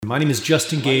My name is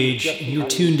Justin Gage, and you're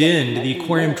tuned in to the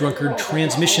Aquarium Drunkard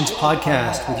Transmissions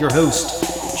podcast with your host,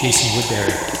 Jason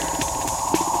Woodbury.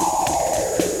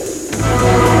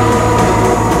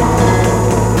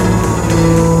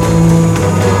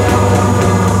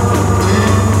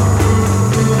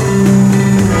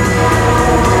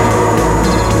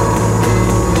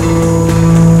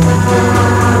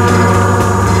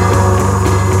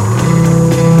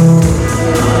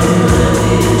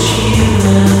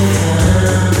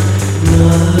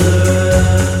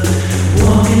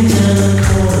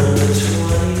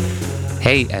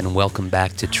 Hey, and welcome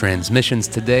back to Transmissions.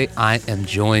 Today, I am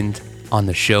joined on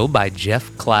the show by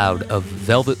Jeff Cloud of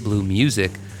Velvet Blue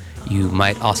Music. You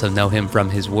might also know him from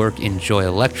his work in Joy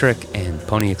Electric and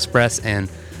Pony Express, and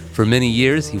for many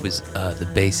years, he was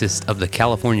the bassist of the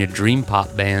California dream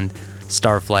pop band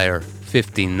Starflyer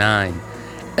 59.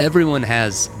 Everyone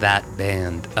has that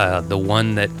band, the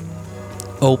one that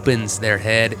opens their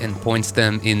head and points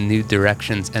them in new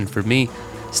directions, and for me,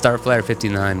 Starflyer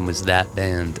 59 was that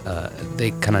band.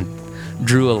 They kind of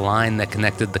drew a line that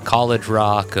connected the college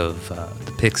rock of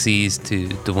the Pixies to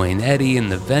Duane Eddy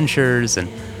and the Ventures, and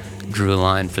drew a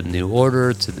line from New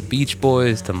Order to the Beach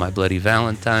Boys to My Bloody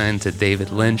Valentine to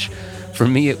David Lynch. For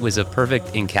me, it was a perfect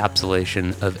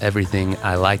encapsulation of everything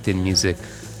I liked in music,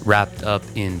 wrapped up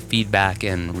in feedback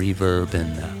and reverb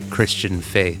and Christian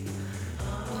faith.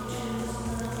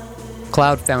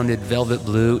 Cloud founded Velvet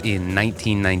Blue in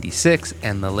 1996,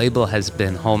 and the label has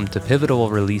been home to pivotal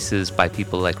releases by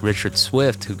people like Richard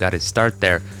Swift, who got his start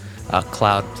there.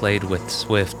 Cloud played with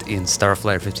Swift in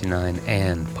Starflyer 59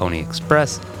 and Pony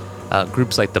Express.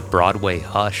 Groups like the Broadway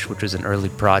Hush, which was an early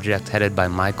project headed by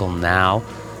Michael Now,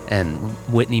 and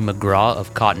Whitney McGraw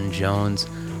of Cotton Jones.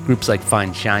 Groups like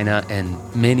Fine China, and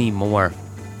many more.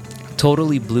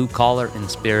 Totally blue-collar in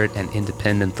spirit and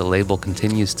independent, the label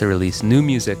continues to release new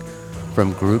music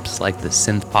from groups like the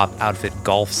synth-pop outfit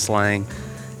Golf Slang,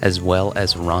 as well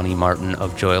as Ronnie Martin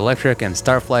of Joy Electric and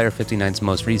Starflyer 59's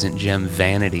most recent gem,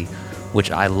 Vanity,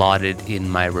 which I lauded in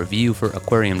my review for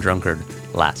Aquarium Drunkard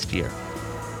last year.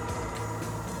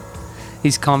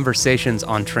 These conversations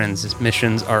on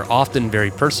Transmissions are often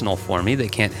very personal for me. They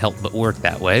can't help but work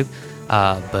that way.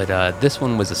 But this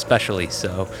one was especially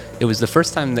so. It was the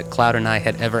first time that Cloud and I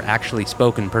had ever actually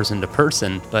spoken person to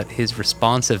person, but his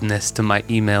responsiveness to my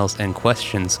emails and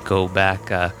questions go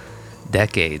back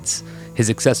decades. His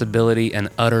accessibility and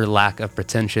utter lack of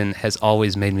pretension has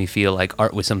always made me feel like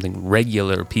art was something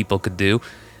regular people could do,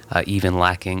 even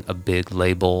lacking a big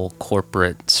label,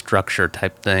 corporate structure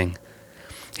type thing.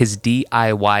 His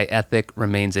DIY ethic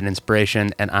remains an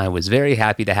inspiration, and I was very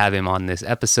happy to have him on this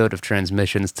episode of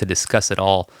Transmissions to discuss it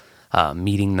all,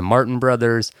 meeting the Martin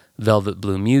Brothers, Velvet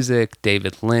Blue Music,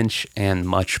 David Lynch, and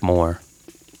much more.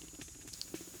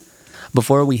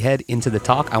 Before we head into the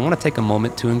talk, I want to take a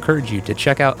moment to encourage you to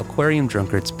check out Aquarium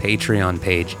Drunkard's Patreon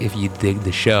page if you dig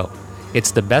the show.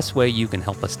 It's the best way you can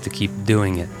help us to keep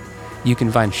doing it. You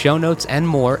can find show notes and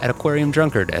more at Aquarium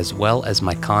Drunkard, as well as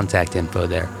my contact info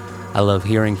there. I love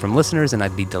hearing from listeners, and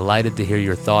I'd be delighted to hear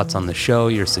your thoughts on the show,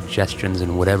 your suggestions,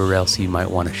 and whatever else you might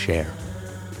want to share.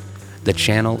 The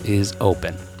channel is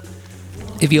open.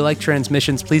 If you like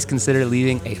Transmissions, please consider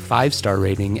leaving a 5-star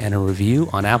rating and a review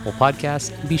on Apple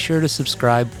Podcasts, and be sure to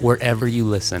subscribe wherever you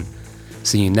listen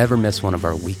so you never miss one of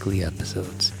our weekly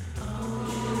episodes.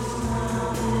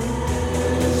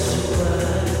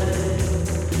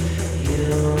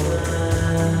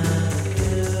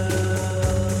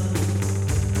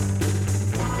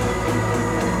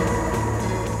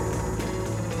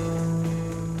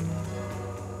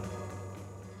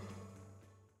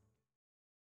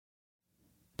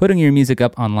 Putting your music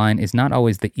up online is not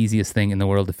always the easiest thing in the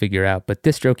world to figure out, but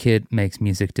DistroKid makes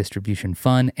music distribution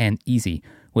fun and easy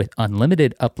with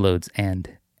unlimited uploads,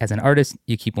 and as an artist,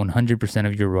 you keep 100%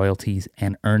 of your royalties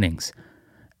and earnings.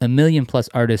 1 million plus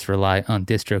artists rely on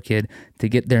DistroKid to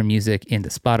get their music into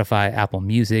Spotify, Apple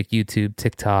Music, YouTube,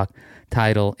 TikTok,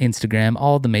 Tidal, Instagram,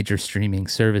 all the major streaming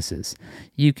services.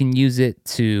 You can use it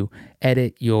to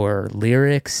edit your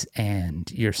lyrics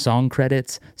and your song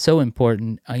credits. So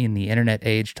important in the internet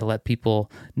age to let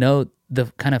people know the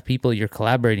kind of people you're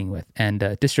collaborating with. And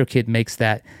DistroKid makes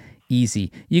that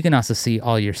easy. You can also see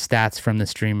all your stats from the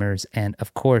streamers and,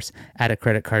 of course, add a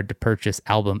credit card to purchase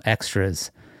album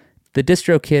extras. The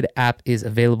DistroKid app is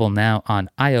available now on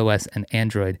iOS and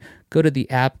Android. Go to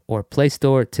the app or Play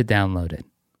Store to download it.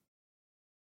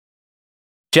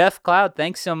 Jeff Cloud,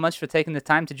 thanks so much for taking the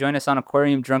time to join us on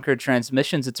Aquarium Drunkard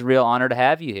Transmissions. It's a real honor to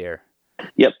have you here.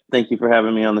 Yep. Thank you for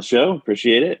having me on the show.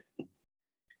 Appreciate it.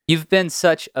 You've been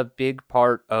such a big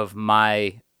part of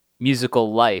my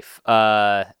musical life.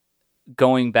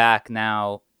 Going back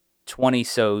now 20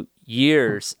 so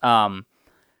years.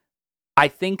 I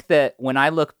think that when I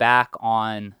look back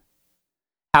on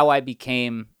how I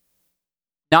became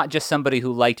not just somebody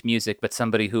who liked music, but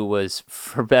somebody who was,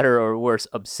 for better or worse,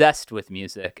 obsessed with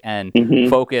music and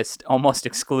focused almost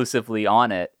exclusively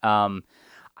on it.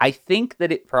 I think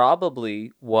that it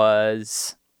probably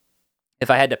was, if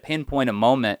I had to pinpoint a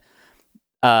moment,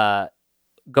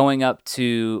 going up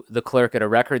to the clerk at a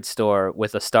record store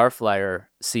with a Starflyer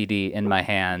CD in my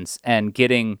hands and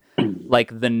getting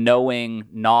like the knowing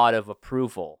nod of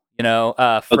approval,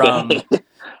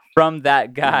 from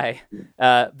that guy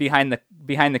behind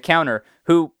the counter,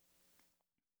 who,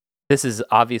 this is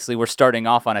obviously, we're starting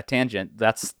off on a tangent.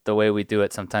 That's the way we do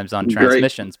it sometimes on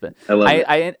Transmissions. But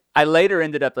I later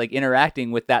ended up like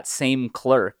interacting with that same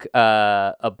clerk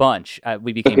a bunch.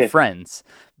 We became friends,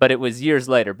 but it was years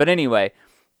later. But anyway,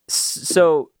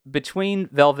 so between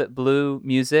Velvet Blue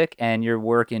music and your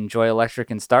work in Joy Electric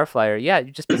and Starflyer, yeah,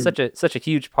 you just been such a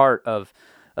huge part of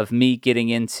me getting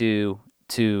into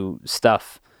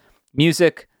stuff,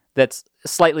 music that's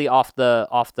slightly off the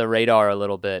radar a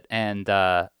little bit, and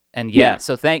yeah.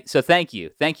 So thank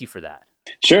you for that.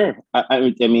 Sure.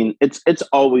 I mean, it's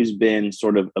always been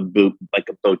sort of a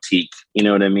boutique. You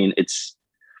know what I mean?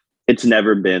 It's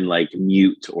never been like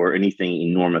Mute or anything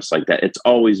enormous like that. It's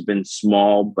always been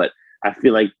small, but I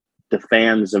feel like the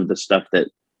fans of the stuff that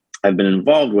I've been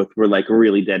involved with were like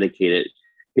really dedicated,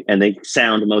 and they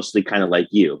sound mostly kind of like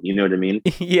you know what I mean?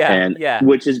 Yeah.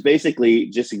 Which is basically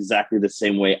just exactly the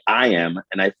same way I am.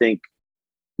 And I think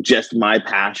just my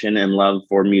passion and love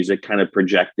for music kind of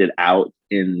projected out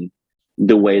in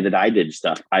the way that I did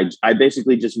stuff. I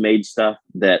basically just made stuff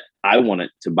that I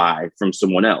wanted to buy from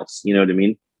someone else. You know what I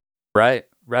mean? Right.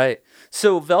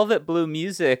 So Velvet Blue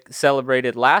Music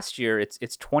celebrated last year its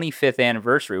 25th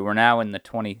anniversary. We're now in the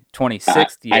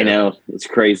 26th year. I know, it's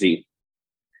crazy.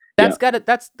 That's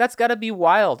gotta be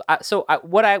wild.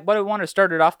 What I want to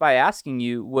start it off by asking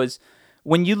you was,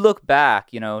 when you look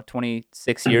back,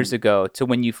 26 years ago to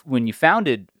when you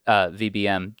founded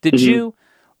VBM, did you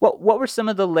what were some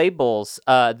of the labels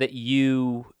that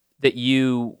you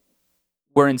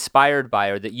were inspired by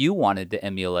or that you wanted to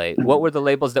emulate? What were the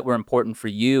labels that were important for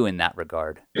you in that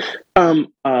regard?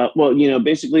 Well,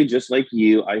 basically just like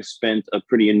you, I spent a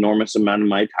pretty enormous amount of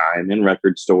my time in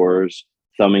record stores,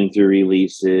 thumbing through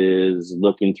releases,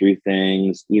 looking through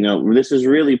things. This is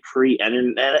really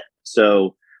pre-internet.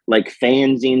 So like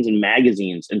fanzines and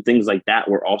magazines and things like that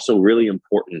were also really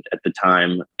important at the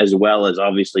time, as well as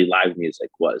obviously live music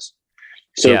was.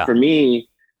 So for me,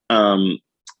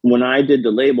 when I did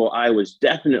the label, I was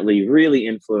definitely really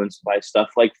influenced by stuff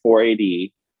like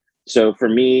 4AD. So for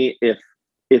me, if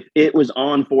it was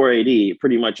on 4AD,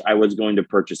 pretty much I was going to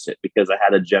purchase it because I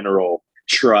had a general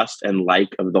trust and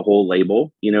like of the whole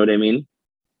label. You know what I mean?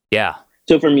 Yeah.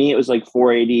 So for me, it was like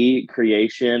 4AD,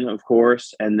 Creation, of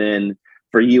course. And then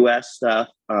for US stuff,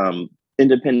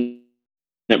 Independent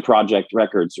Project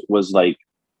Records was like,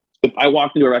 if I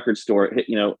walked into a record store,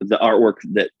 the artwork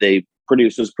that they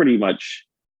produce was pretty much,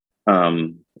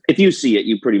 if you see it,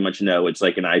 you pretty much know it's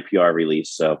like an IPR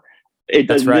release. So it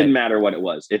didn't matter what it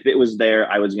was. If it was there,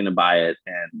 I was going to buy it.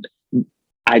 And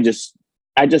I just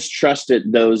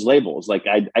trusted those labels. Like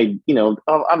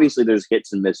obviously there's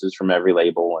hits and misses from every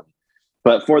label.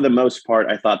 But for the most part,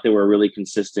 I thought they were really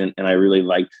consistent, and I really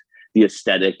liked the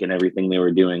aesthetic and everything they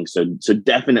were doing. So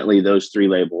definitely those three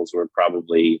labels were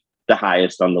probably the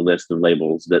highest on the list of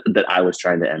labels that I was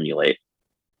trying to emulate.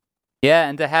 Yeah,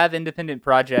 and to have independent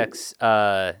projects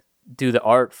do the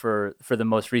art for the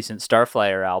most recent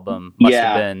Starflyer album must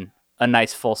have been a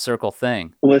nice full circle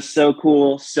thing. It was so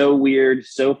cool, so weird,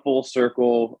 so full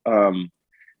circle.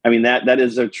 I mean, that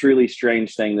is a truly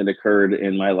strange thing that occurred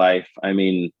in my life. I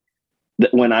mean,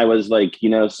 when I was like,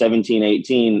 17,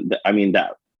 18, I mean,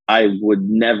 that I would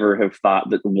never have thought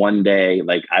that one day,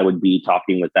 like, I would be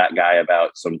talking with that guy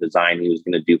about some design he was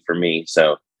going to do for me.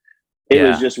 So it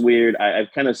was just weird.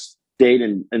 I've kind of stayed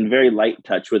in very light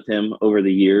touch with him over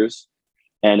the years.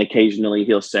 And occasionally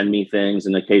he'll send me things,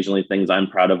 and occasionally things I'm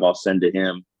proud of, I'll send to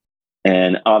him.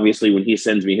 And obviously when he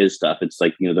sends me his stuff, it's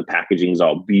like, the packaging is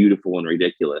all beautiful and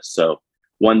ridiculous. So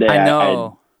one day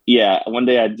one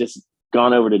day I'd just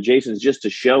gone over to Jason's just to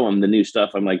show him the new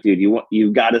stuff. I'm like, dude,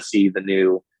 you've got to see the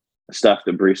new stuff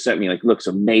that Bruce sent me. Like, looks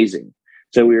amazing.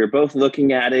 So we were both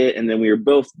looking at it, and then we were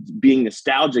both being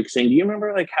nostalgic, saying, do you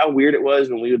remember like how weird it was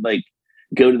when we would like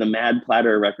go to the Mad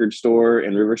Platter record store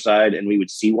in Riverside and we would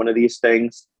see one of these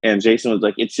things? And Jason was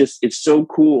like, it's so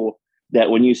cool that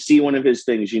when you see one of his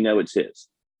things, it's his.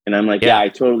 And I'm like, yeah, I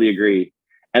totally agree.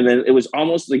 And then it was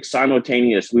almost like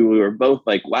simultaneous. We were both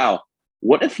like, wow,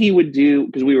 what if he would do,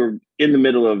 because we were in the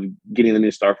middle of getting the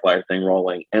new Starflyer thing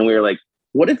rolling, and we were like,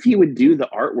 what if he would do the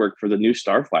artwork for the new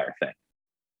Starflyer thing?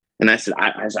 And I said,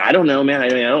 I don't know, man. I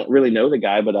mean, I don't really know the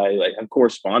guy, but I like have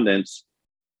correspondence.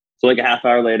 So like a half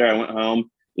hour later, I went home,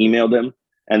 emailed him,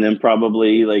 and then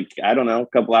probably like, I don't know, a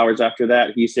couple hours after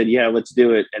that, he said, yeah, let's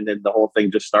do it. And then the whole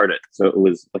thing just started. So it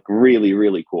was like really,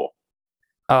 really cool.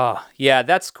 Oh, yeah,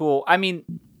 that's cool. I mean,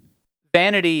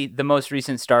 Vanity, the most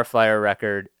recent Starflyer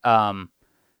record,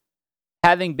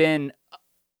 having been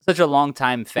such a long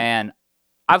time fan,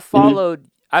 I've followed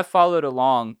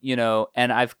along, you know,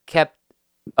 and I've kept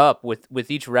up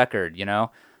with each record, you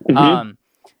know.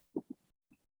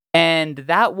 And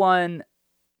that one,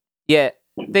 yeah,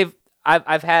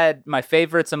 I've had my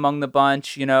favorites among the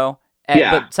bunch, you know.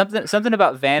 But something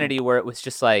about Vanity where it was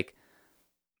just like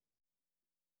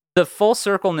the full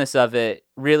circleness of it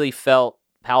really felt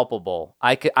palpable.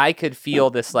 I could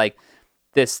feel this like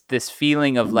this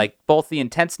feeling of like both the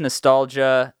intense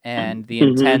nostalgia and the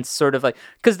intense sort of like,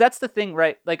 because that's the thing,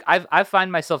 right? Like I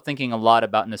find myself thinking a lot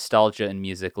about nostalgia in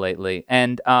music lately,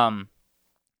 and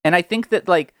I think that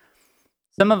like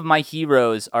some of my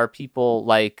heroes are people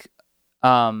like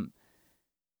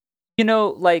you know,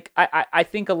 like I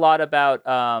think a lot about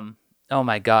oh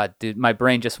my God, dude, my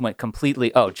brain just went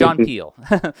completely. Oh, John Peel.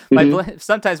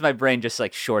 Sometimes my brain just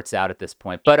like shorts out at this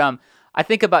point. But I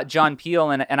think about John Peel,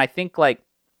 and I think like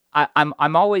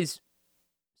I'm always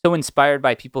so inspired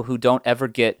by people who don't ever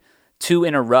get too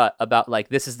in a rut about like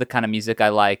this is the kind of music I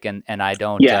like, and I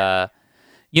don't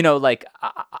you know, like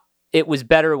it was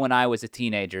better when I was a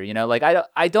teenager. You know, like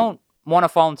I don't want to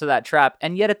fall into that trap,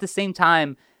 and yet at the same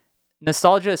time,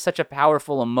 nostalgia is such a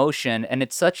powerful emotion, and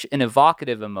it's such an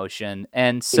evocative emotion,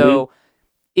 and so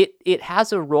it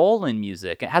has a role in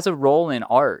music. It has a role in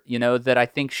art, you know, that I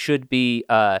think should be.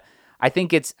 I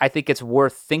think it's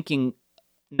worth thinking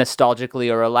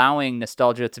nostalgically or allowing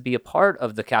nostalgia to be a part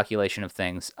of the calculation of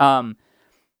things. And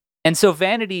so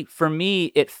Vanity, for me,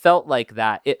 it felt like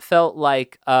that. It felt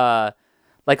like a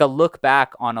look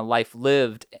back on a life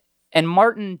lived.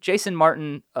 And Jason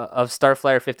Martin of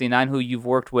Starflyer 59, who you've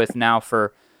worked with now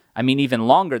for, I mean, even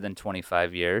longer than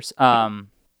 25 years. I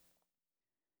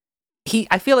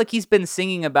feel like he's been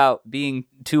singing about being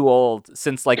too old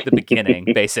since like the beginning,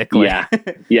 basically.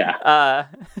 Yeah.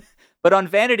 But on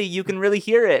Vanity, you can really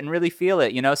hear it and really feel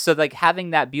it, you know? So like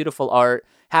having that beautiful art,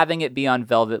 having it be on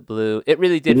Velvet Blue, it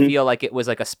really did feel like it was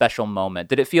like a special moment.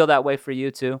 Did it feel that way for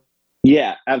you too?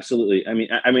 Yeah, absolutely. I mean,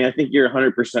 I think you're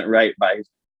 100% right by,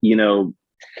 you know,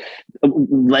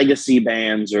 legacy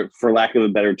bands, or for lack of a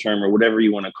better term, or whatever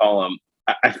you want to call them.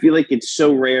 I feel like it's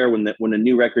so rare when a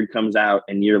new record comes out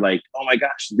and you're like, oh my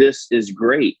gosh, this is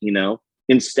great, you know,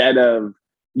 instead of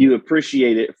you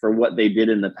appreciate it for what they did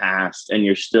in the past and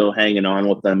you're still hanging on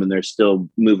with them and they're still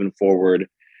moving forward.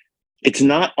 It's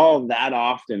not all that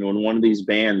often when one of these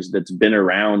bands that's been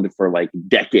around for like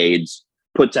decades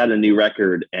puts out a new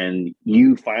record and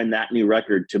you find that new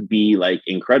record to be like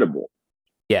incredible.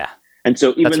 Yeah. And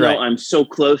so even though I'm so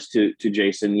close to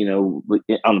Jason, you know,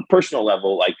 on a personal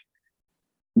level, like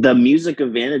the music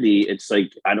of Vanity, it's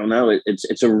like, I don't know,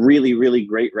 it's a really, really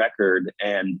great record.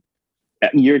 And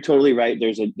you're totally right.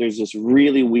 There's this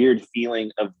really weird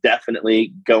feeling of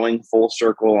definitely going full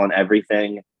circle on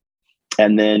everything.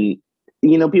 And then,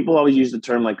 you know, people always use the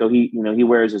term like, oh, he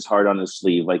wears his heart on his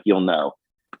sleeve, like, you'll know.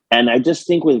 And I just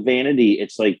think with Vanity,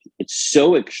 it's like, it's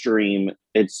so extreme.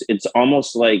 It's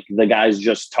almost like the guy's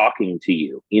just talking to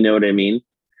you. You know what I mean?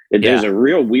 There's a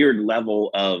real weird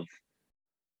level of,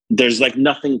 there's like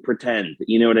nothing pretend,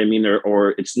 you know what I mean?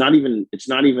 Or it's not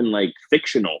even like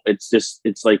fictional. It's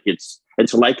like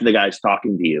the guy's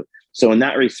talking to you. So in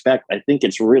that respect, I think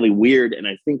it's really weird. And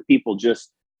I think people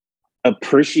just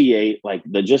appreciate like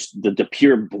the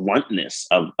pure bluntness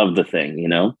of the thing, you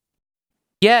know?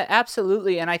 Yeah,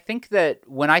 absolutely. And I think that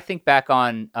when I think back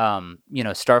on, you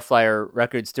know, Starflyer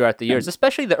records throughout the years,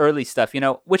 especially the early stuff, you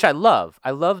know, which I love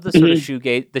the sort of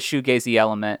shoegazy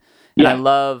element. And I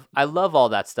love all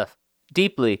that stuff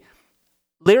deeply.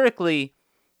 Lyrically,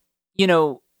 you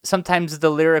know, sometimes the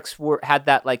lyrics had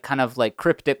that like kind of like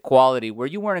cryptic quality where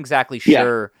you weren't exactly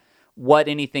sure what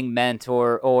anything meant,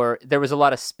 or there was a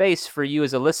lot of space for you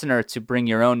as a listener to bring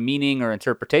your own meaning or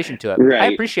interpretation to it. Right.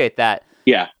 I appreciate that.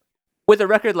 Yeah. With a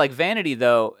record like Vanity,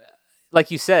 though,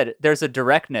 like you said, there's a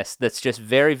directness that's just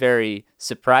very, very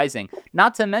surprising.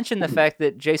 Not to mention the fact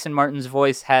that Jason Martin's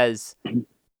voice has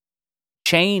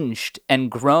changed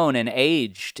and grown and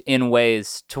aged in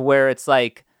ways to where it's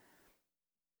like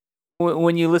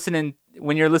when you're listening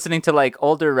to like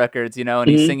older records, you know,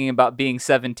 and he's singing about being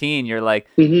 17, you're like,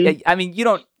 I mean, you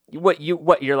don't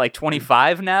you're like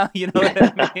 25 now, you know what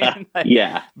I mean? Like,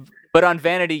 Yeah. But on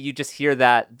Vanity, you just hear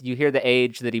you hear the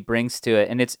age that he brings to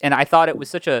it, and I thought it was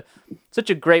such a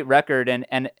great record,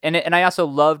 and I also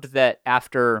loved that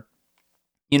after,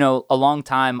 you know, a long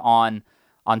time on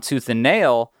Tooth and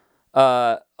Nail,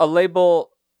 a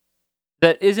label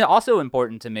that is also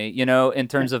important to me, you know, in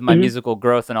terms of my musical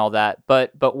growth and all that,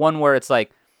 but one where it's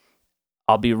like,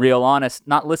 I'll be real honest,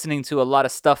 not listening to a lot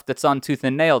of stuff that's on Tooth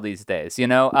and Nail these days, you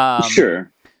know?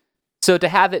 Sure. So to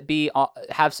have it be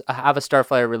have a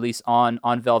Starflyer release on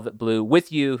Velvet Blue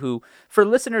with you, who, for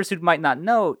listeners who might not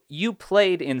know, you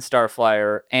played in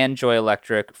Starflyer and Joy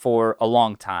Electric for a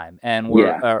long time, and were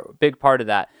a big part of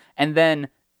that. And then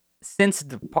since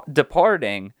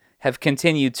departing, have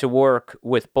continued to work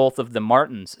with both of the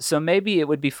Martins. So maybe it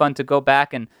would be fun to go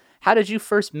back and, how did you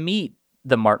first meet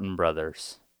the Martin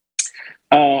brothers?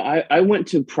 I went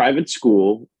to private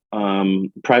school,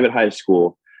 private high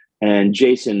school, and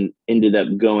Jason ended up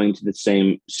going to the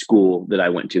same school that I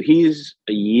went to. He's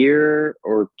a year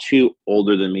or two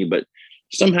older than me, but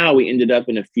somehow we ended up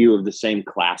in a few of the same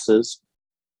classes.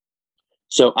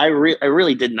 So I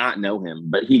really did not know him,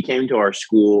 but he came to our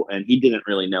school and he didn't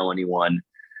really know anyone.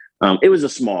 It was a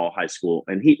small high school,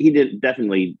 and he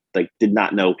definitely did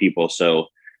not know people. So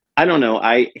I don't know.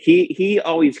 He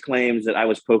always claims that I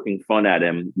was poking fun at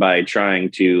him by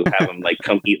trying to have him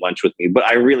come eat lunch with me, but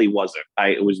I really wasn't.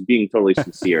 I was being totally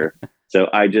sincere. So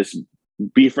I just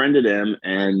befriended him,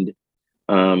 and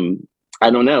I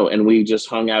don't know. And we just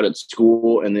hung out at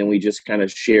school, and then we just kind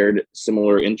of shared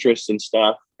similar interests and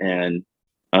stuff. And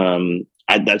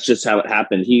that's just how it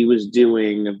happened. He was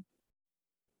doing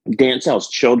Dance House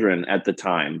Children at the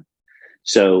time.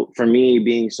 So for me,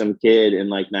 being some kid in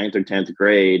 9th or 10th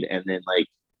grade, and then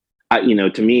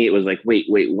to me, it was wait,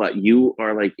 what? You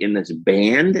are in this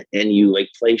band and you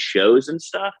play shows and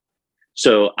stuff.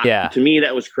 So to me,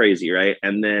 that was crazy. Right.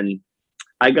 And then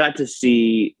I got to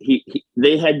see,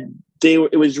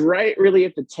 it was right really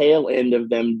at the tail end of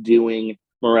them doing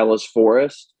Morello's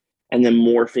Forest and then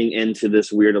morphing into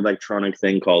this weird electronic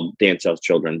thing called Dance House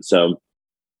Children. So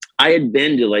I had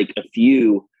been to a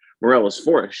few Morello's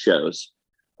Forest shows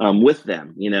with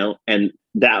them, and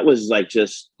that was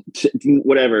just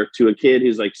whatever to a kid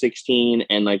who's 16,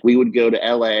 and we would go to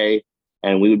LA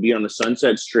and we would be on the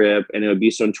Sunset Strip, and it would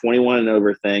be some 21 and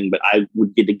over thing, but I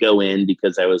would get to go in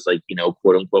because I was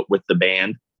quote unquote with the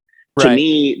band. Right. To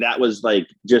me, that was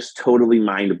just totally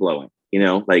mind blowing,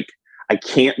 I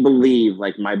can't believe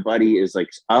my buddy is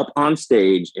up on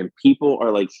stage and people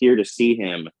are here to see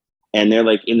him. And they're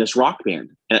in this rock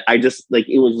band. And I just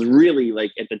it was really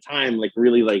at the time,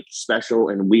 really special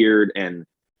and weird. And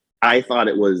I thought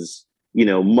it was,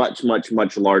 much, much,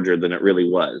 much larger than it really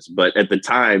was. But at the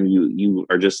time you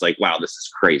are just wow, this is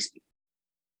crazy.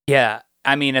 Yeah.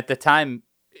 I mean, at the time,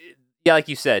 yeah, like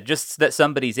you said, just that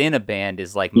somebody's in a band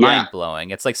is mind blowing.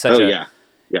 It's such yeah.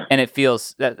 And it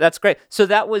feels that's great. So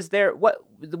that was there. What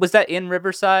was that in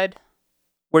Riverside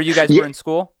where you guys were in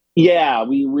school? Yeah,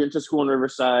 we went to school in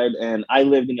Riverside, and I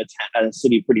lived in a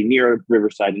city pretty near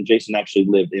Riverside, and Jason actually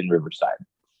lived in Riverside.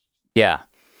 Yeah.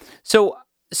 So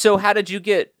how did you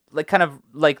get kind of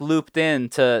looped in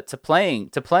to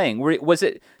playing?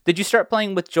 Did you start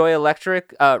playing with Joy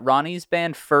Electric, Ronnie's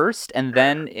band first, and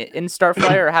then in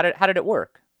Starflyer, or how did it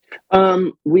work?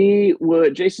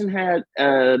 Jason had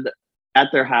at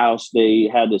their house, they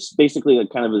had this basically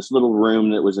kind of this little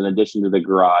room that was in addition to the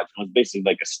garage. It was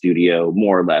basically a studio,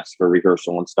 more or less, for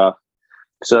rehearsal and stuff.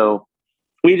 So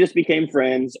we just became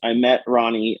friends. I met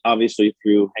Ronnie, obviously,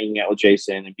 through hanging out with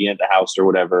Jason and being at the house or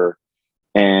whatever.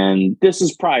 And this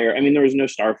is prior. I mean, there was no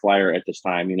Starflyer at this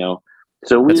time,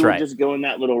 So we would just go in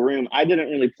that little room. I didn't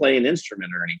really play an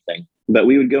instrument or anything, but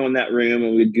we would go in that room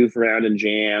and we'd goof around and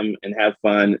jam and have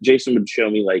fun. Jason would show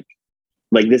me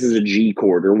this is a G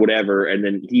chord or whatever. And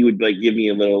then he would give me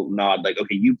a little nod,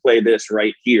 okay, you play this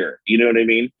right here. You know what I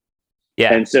mean?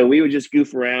 Yeah. And so we would just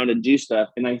goof around and do stuff.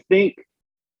 And I think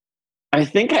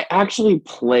I actually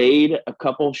played a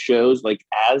couple shows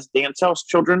as Dance House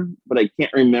Children, but I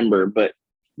can't remember. But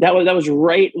that was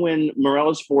right when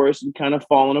Morello's Forest had kind of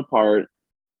fallen apart.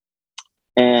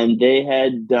 And they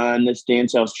had done this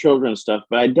Dance House Children stuff.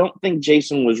 But I don't think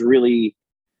Jason was really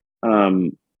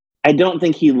I don't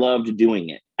think he loved doing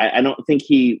it. I don't think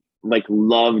he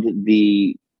loved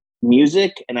the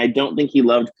music, and I don't think he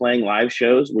loved playing live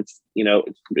shows, which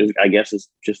I guess is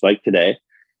just like today.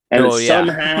 And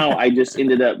somehow I just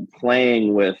ended up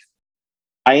playing with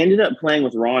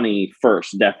Ronnie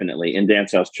first, definitely, in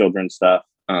Dance House Children stuff,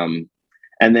 and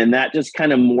then that just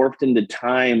kind of morphed into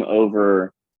time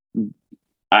over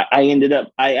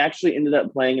I actually ended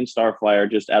up playing in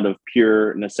Starflyer just out of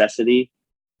pure necessity.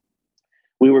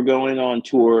 We were going on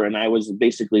tour, and I was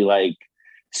basically like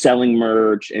selling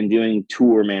merch and doing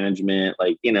tour management,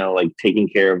 like, you know, like taking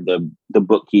care of the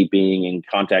bookkeeping and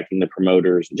contacting the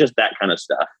promoters, just that kind of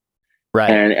stuff. Right.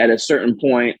 And at a certain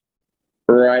point,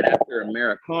 right after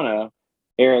Americana,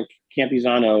 Eric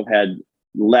Campuzano had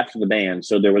left the band,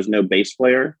 so there was no bass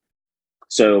player.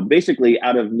 So basically,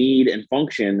 out of need and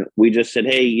function, we just said,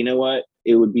 "Hey, you know what?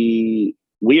 It would be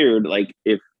weird, like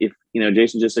if you know."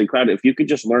 Jason just said, "Cloud, if you could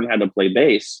just learn how to play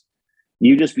bass,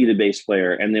 you just be the bass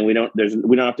player, and then we don't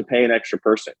have to pay an extra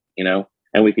person, you know,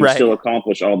 and we can still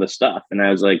accomplish all this stuff." And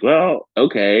I was like, "Well,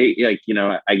 okay, like, you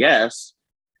know, I guess."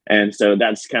 And so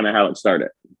that's kind of how it started.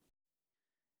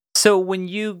 So when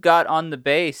you got on the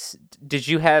bass, did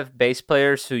you have bass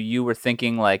players who you were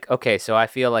thinking like, okay, so I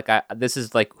feel like this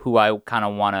is like who I kind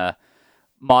of want to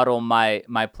model my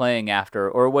playing after,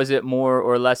 or was it more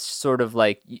or less sort of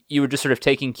like you were just sort of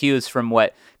taking cues from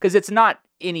what? Because it's not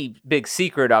any big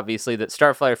secret, obviously, that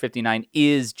Starflyer 59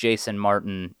 is Jason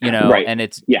Martin, you know, Right. and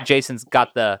it's Yeah. Jason's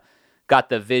got the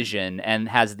vision and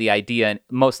has the idea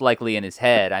most likely in his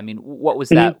head. I mean, what was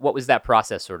that? What was that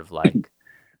process sort of like?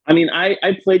 I mean,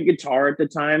 I played guitar at the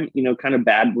time, you know, kind of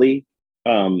badly.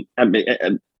 I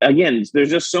mean, again, there's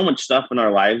just so much stuff in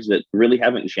our lives that really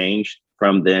haven't changed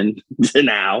from then to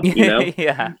now, you know?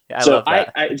 Yeah, I So love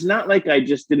that. it's not like I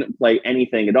just didn't play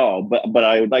anything at all, but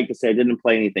I would like to say I didn't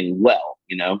play anything well,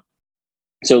 you know?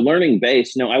 So learning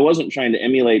bass, no, I wasn't trying to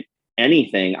emulate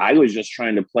anything. I was just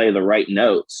trying to play the right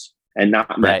notes and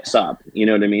not mess up. You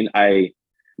know what I mean? I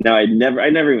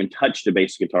never even touched a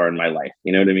bass guitar in my life.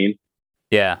 You know what I mean?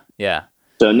 Yeah, yeah.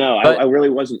 So no, But, I really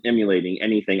wasn't emulating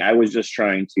anything. I was just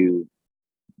trying to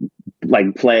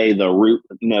like play the root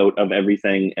note of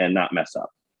everything and not mess up.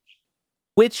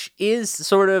 which is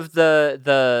sort of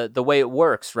the way it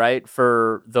works, right?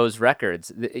 For those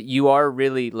records, you are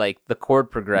really like the chord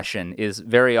progression is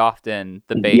very often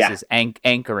the bass is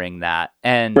anchoring that,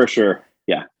 and for sure,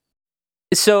 yeah.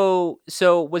 So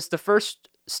was the first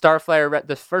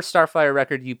Starflyer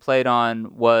record you played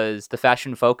on was the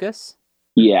Fashion Focus?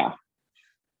 Yeah.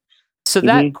 So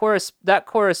that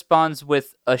corresponds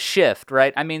with a shift,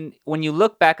 right? I mean, when you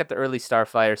look back at the early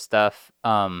Starflyer stuff,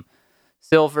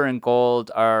 Silver and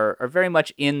Gold are very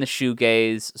much in the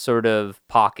shoegaze sort of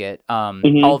pocket.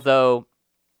 Although,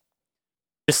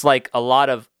 just like a lot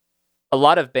of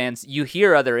bands, you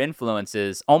hear other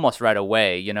influences almost right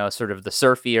away. You know, sort of the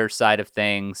surfier side of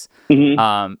things.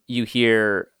 You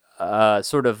hear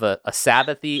sort of a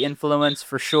Sabbathy influence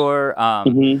for sure.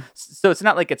 So it's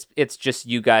not like it's just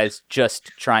you guys just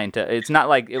trying to. It's not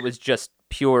like it was just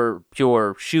pure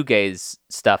shoegaze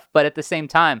stuff. But at the same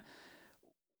time,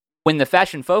 when the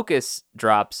Fashion Focus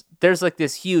drops, there's like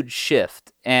this huge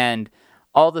shift, and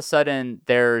all of a sudden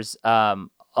there's a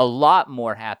lot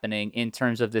more happening in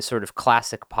terms of this sort of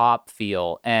classic pop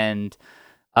feel and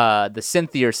the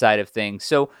synthier side of things.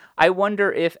 So I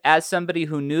wonder if, as somebody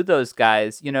who knew those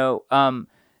guys, you know,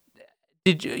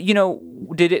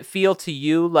 did it feel to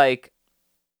you like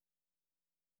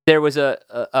there was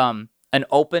an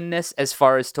openness as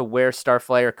far as to where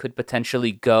Starflyer could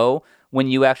potentially go when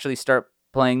you actually start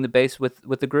playing the bass with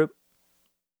the group?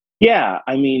 Yeah,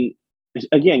 I mean,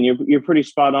 again, you're pretty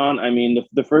spot on. I mean,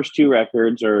 the first two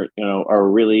records are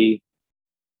really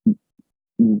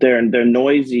they're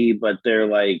noisy, but they're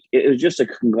like it was just a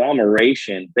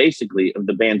conglomeration basically of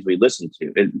the bands we listened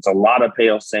to. It's a lot of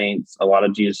Pale Saints, a lot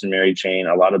of Jesus and Mary Chain,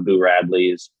 a lot of Boo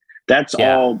Radleys. That's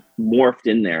all morphed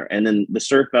in there, and then the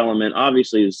surf element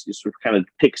obviously is sort of kind of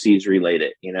Pixies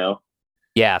related, you know.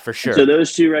 Yeah, for sure. So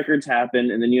those two records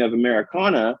happen, and then you have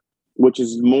Americana, which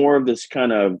is more of this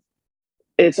kind of,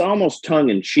 it's almost tongue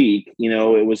in cheek, you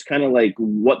know. It was kind of like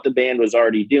what the band was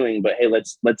already doing, but hey,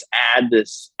 let's add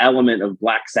this element of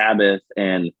Black Sabbath,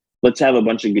 and let's have a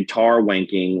bunch of guitar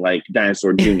wanking like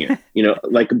Dinosaur Jr. You know,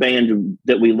 like a band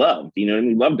that we loved, you know, and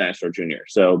we loved Dinosaur Jr.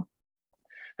 So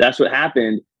that's what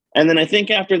happened. And then I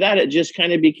think after that, it just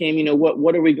kind of became, you know,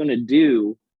 what are we going to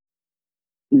do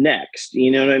next?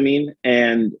 You know what I mean?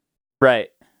 And right,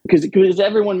 because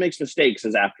everyone makes mistakes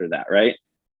is after that, right?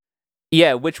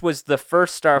 Yeah, which was the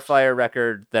first Starflyer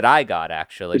record that I got,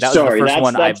 actually. That was the first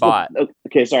one I bought.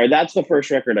 That's the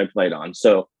first record I played on.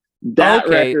 So that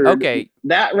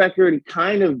record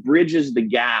kind of bridges the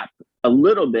gap a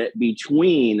little bit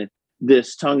between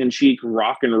this tongue-in-cheek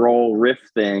rock and roll riff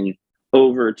thing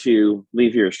over to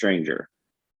Leave Here a Stranger.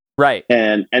 Right.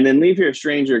 And then Leave Here a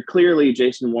Stranger, clearly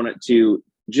Jason wanted to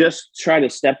just try to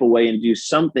step away and do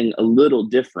something a little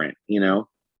different, you know?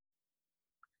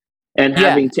 And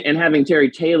having Terry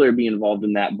Taylor be involved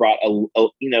in that brought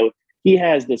he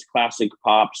has this classic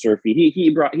pop surfy.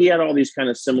 He had all these kind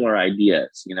of similar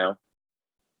ideas, you know?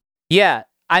 Yeah.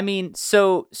 I mean,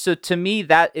 so to me,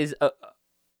 that is,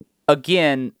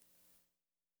 again,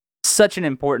 such an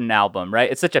important album, right?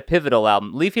 It's such a pivotal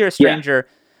album. Leave Here a Stranger,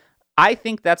 I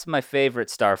think that's my favorite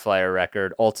Starflyer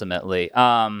record, ultimately.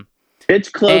 It's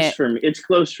close for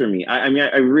me. I mean,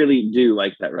 I really do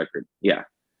like that record. Yeah.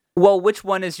 Well, which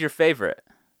one is your favorite?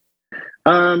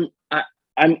 I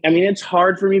mean, it's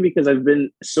hard for me because I've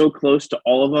been so close to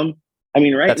all of them. I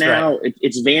mean, right now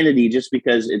it's Vanity, just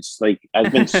because it's like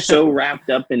I've been so wrapped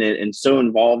up in it and so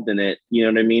involved in it. You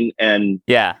know what I mean? And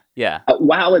yeah.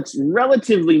 While it's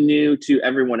relatively new to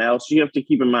everyone else, you have to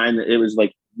keep in mind that it was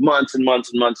like months and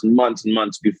months and months and months and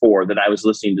months before that I was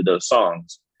listening to those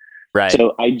songs. Right.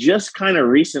 So I just kind of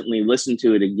recently listened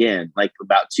to it again, like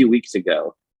about 2 weeks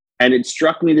ago, and it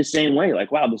struck me the same way.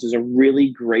 Like, wow, this is a really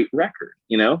great record,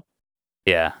 you know?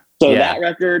 Yeah. So that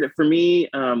record for me,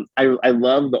 I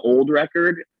love the old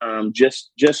record,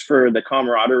 just for the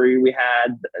camaraderie we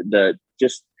had, the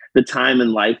time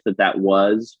in life that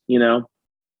was, you know.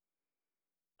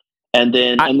 And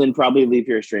then probably Leave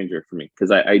Here a Stranger for me,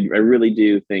 because I really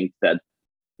do think that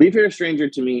Leave Here a Stranger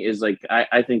to me is like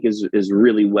I think is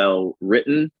really well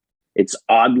written. It's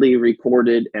oddly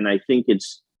recorded, and I think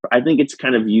it's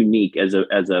kind of unique as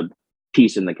a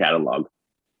piece in the catalog.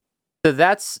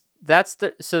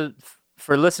 So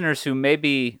for listeners who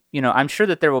maybe, you know, I'm sure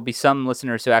that there will be some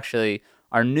listeners who actually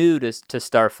are new to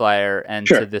Starflyer and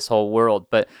to this whole world,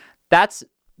 but that's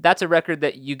a record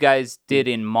that you guys did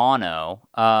in mono,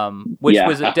 which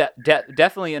was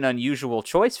definitely an unusual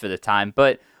choice for the time,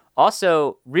 but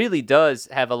also really does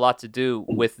have a lot to do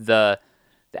with the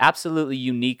absolutely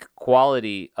unique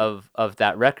quality of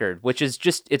that record, which is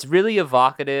just, it's really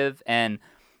evocative, and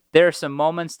there are some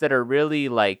moments that are really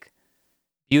like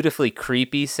beautifully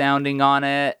creepy sounding on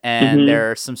it, and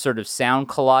there are some sort of sound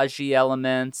collage-y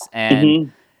elements,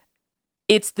 and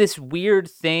it's this weird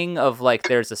thing of like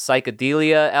there's a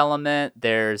psychedelia element,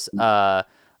 there's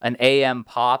an AM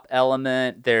pop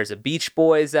element, there's a Beach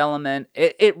Boys element.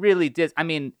 It really did. I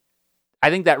mean, I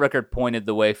think that record pointed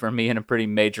the way for me in a pretty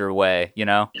major way, you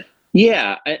know?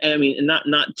 Yeah, I mean, not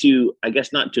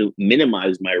to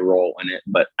minimize my role in it,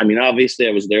 but I mean, obviously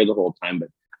I was there the whole time, but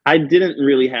I didn't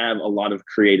really have a lot of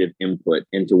creative input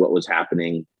into what was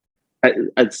happening. At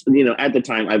the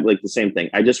time, I like the same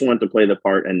thing. I just wanted to play the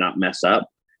part and not mess up,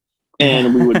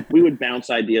 and we would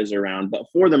bounce ideas around. But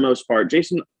for the most part,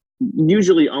 Jason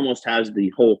usually almost has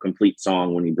the whole complete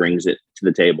song when he brings it to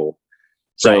the table.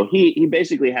 So he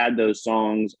basically had those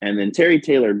songs, and then Terry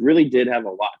Taylor really did have a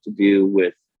lot to do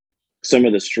with some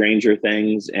of the stranger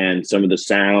things and some of the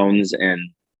sounds, and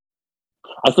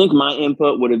I think my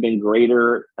input would have been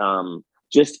greater,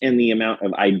 just in the amount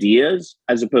of ideas,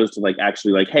 as opposed to like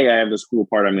actually like, hey, I have this cool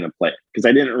part I'm going to play, because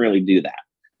I didn't really do that.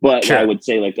 But I would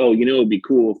say like, oh, you know, it'd be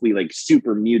cool if we like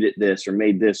super muted this or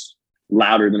made this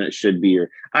louder than it should be. Or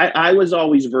I was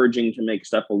always verging to make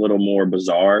stuff a little more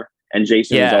bizarre, and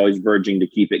Jason was always verging to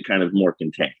keep it kind of more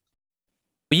contained.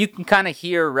 But you can kind of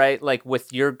hear, right, like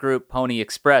with your group Pony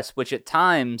Express, which at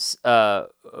times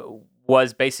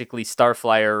was basically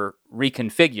Starflyer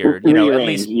reconfigured, you know,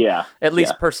 at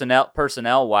least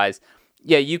personnel wise.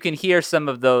 Yeah, you can hear some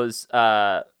of those.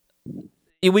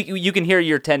 You can hear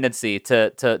your tendency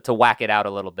to whack it out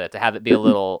a little bit, to have it be a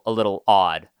little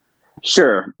odd.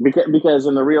 Sure, because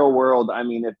in the real world, I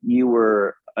mean, if you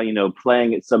were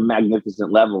playing at some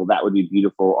magnificent level, that would be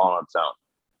beautiful on its own.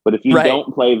 But if you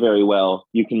don't play very well,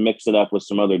 you can mix it up with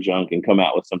some other junk and come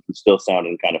out with something still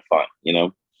sounding kind of fun, you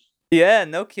know? Yeah,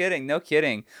 no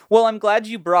kidding. Well, I'm glad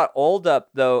you brought Old up,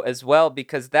 though, as well,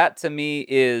 because that to me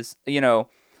is,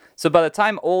 so by the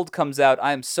time Old comes out,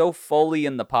 I am so fully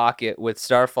in the pocket with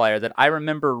Starflyer that I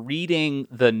remember reading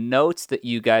the notes that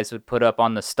you guys would put up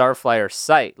on the Starflyer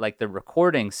site, like the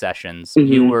recording sessions.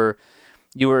 You were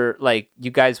like, you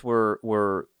guys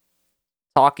were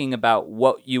talking about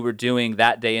what you were doing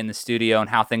that day in the studio and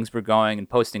how things were going, and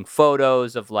posting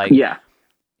photos of like,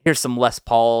 here's some Les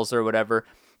Pauls or whatever.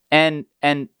 And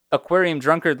Aquarium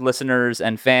Drunkard listeners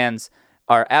and fans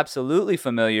are absolutely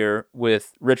familiar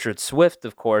with Richard Swift,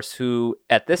 of course, who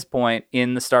at this point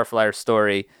in the Starflyer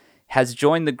story has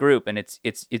joined the group, and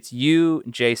it's you,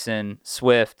 Jason,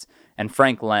 Swift, and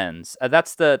Frank Lenz.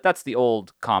 That's the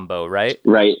old combo, right?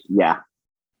 Right. Yeah.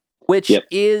 Which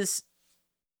is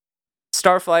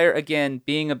Starflyer, again,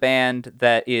 being a band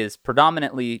that is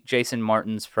predominantly Jason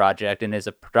Martin's project and is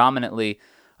predominantly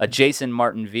a Jason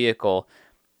Martin vehicle.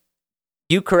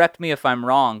 You correct me if I'm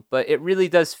wrong, but it really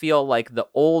does feel like the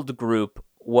old group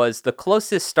was the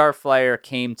closest Starflyer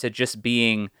came to just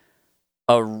being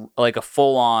a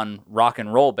full-on rock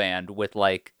and roll band with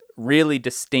like really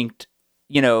distinct,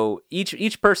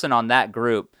 each person on that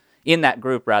group, in that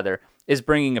group rather, is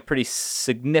bringing a pretty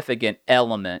significant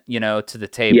element, to the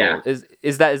table. Yeah.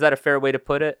 Is that a fair way to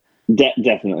put it?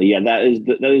 Definitely. Yeah, that is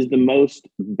the most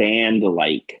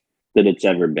band-like that it's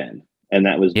ever been. And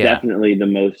that was definitely the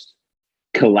most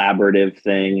collaborative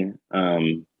thing.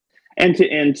 And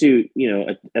to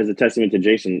as a testament to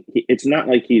Jason, it's not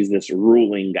like he's this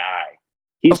ruling guy.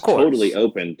 He's totally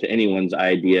open to anyone's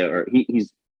idea, or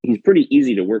he's pretty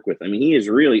easy to work with. I mean, he is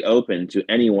really open to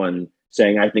anyone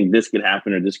saying, I think this could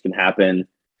happen or this can happen.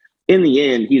 In the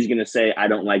end, he's going to say, I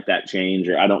don't like that change,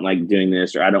 or I don't like doing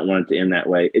this, or I don't want it to end that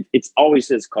way. It's always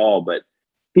his call, but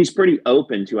he's pretty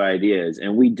open to ideas.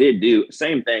 And we did do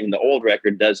same thing. The old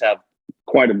record does have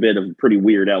quite a bit of pretty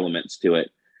weird elements to it.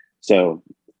 So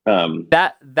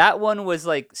that one was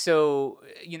like, so,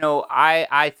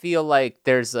 I feel like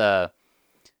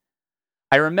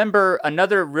I remember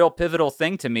another real pivotal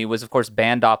thing to me was, of course,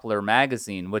 Band Doppler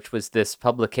magazine, which was this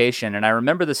publication. And I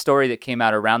remember the story that came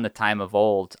out around the time of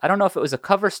Old. I don't know if it was a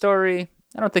cover story.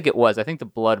 I don't think it was. I think the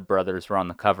Blood Brothers were on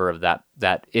the cover of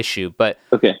that issue. But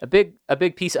a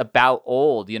big piece about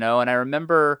Old, and I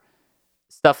remember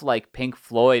stuff like Pink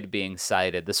Floyd being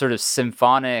cited, the sort of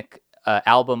symphonic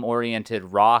album-oriented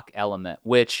rock element,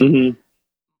 which...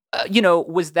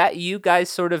 was that you guys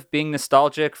sort of being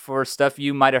nostalgic for stuff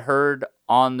you might have heard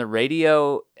on the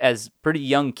radio as pretty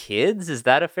young kids? Is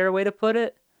that a fair way to put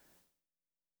it?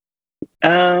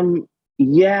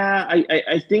 Yeah,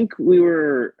 I think we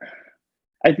were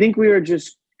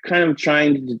just kind of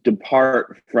trying to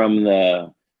depart from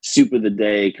the soup of the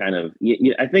day kind of.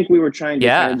 I think we were trying to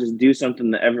kind of just do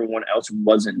something that everyone else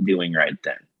wasn't doing right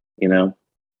then,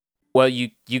 Well,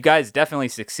 you guys definitely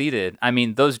succeeded. I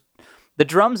mean, the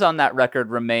drums on that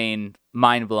record remain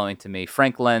mind-blowing to me.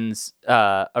 Frank Lenz,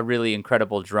 a really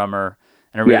incredible drummer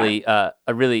and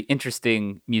a really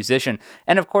interesting musician,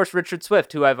 and of course Richard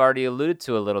Swift, who I've already alluded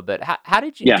to a little bit. How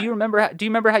did you? Do you remember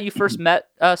how you first met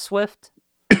Swift?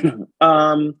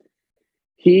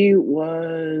 He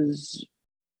was,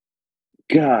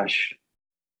 gosh,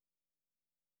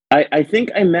 I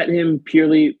think I met him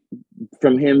purely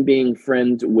from him being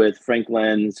friends with Frank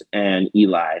Lenz and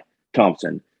Eli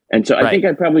Thompson. And so I think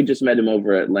I probably just met him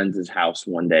over at Lenz's house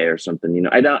one day or something.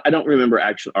 I don't remember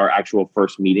our actual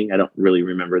first meeting. I don't really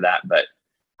remember that, but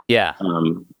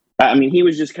I mean, he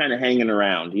was just kind of hanging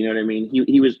around. You know what I mean?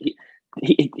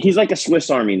 He's like a Swiss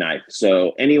Army knife.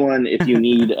 So anyone, if you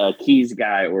need a keys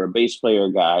guy or a bass player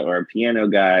guy or a piano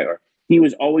guy, he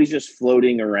was always just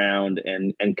floating around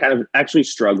and kind of actually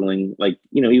struggling. Like,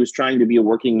 he was trying to be a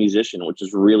working musician, which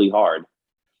is really hard.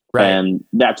 Right. And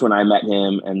that's when I met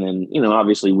him. And then,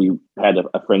 obviously we had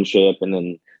a friendship, and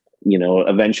then,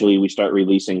 eventually we start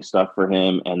releasing stuff for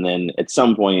him. And then at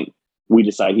some point we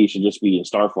decide he should just be a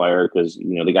Starflyer because,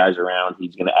 the guy's around,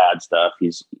 he's going to add stuff.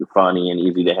 He's funny and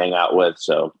easy to hang out with.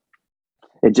 So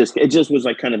it just was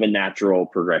like kind of a natural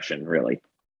progression, really.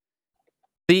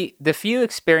 The few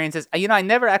experiences, I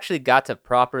never actually got to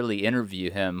properly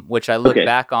interview him, which I look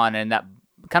back on, and that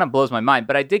kind of blows my mind,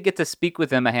 but I did get to speak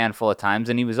with him a handful of times,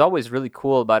 and he was always really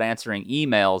cool about answering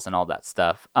emails and all that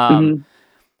stuff.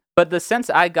 But the sense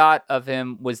I got of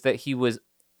him was that he was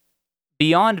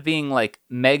beyond being like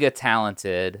mega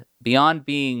talented, beyond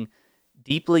being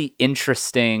deeply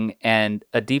interesting and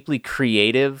a deeply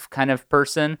creative kind of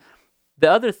person. The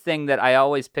other thing that I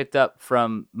always picked up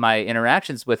from my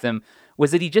interactions with him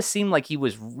was that he just seemed like he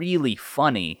was really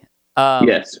funny.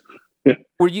 Yes.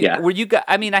 Were you guys,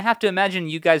 I mean, I have to imagine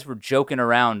you guys were joking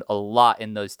around a lot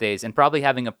in those days and probably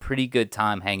having a pretty good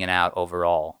time hanging out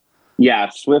overall. Yeah,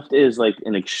 Swift is like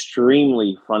an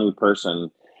extremely funny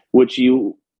person, which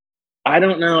I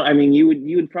don't know. I mean, you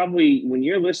would probably, when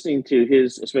you're listening to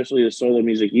his, especially his solo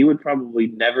music, you would probably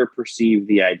never perceive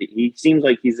the idea. He seems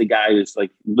like he's a guy who's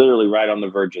like literally right on the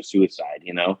verge of suicide,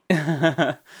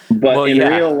 But in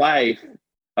real life,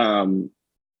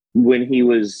 when he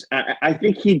was, I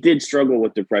think he did struggle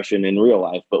with depression in real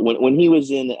life, but when he was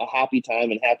in a happy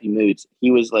time and happy moods, he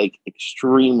was like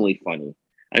extremely funny.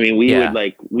 I mean, we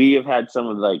have had some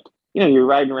of like, you're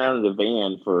riding around in a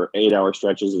van for 8-hour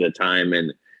stretches at a time.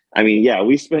 And I mean,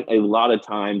 we spent a lot of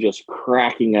time just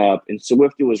cracking up, and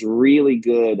Swifty was really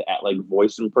good at like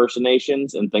voice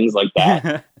impersonations and things like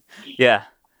that. Yeah.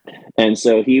 And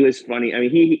so he was funny. I mean,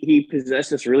 he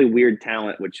possessed this really weird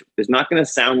talent, which is not going to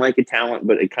sound like a talent,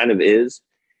 but it kind of is.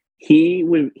 He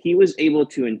was able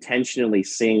to intentionally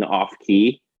sing off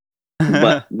key,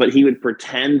 but he would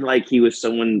pretend like he was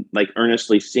someone like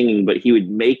earnestly singing, but he would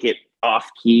make it off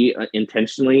key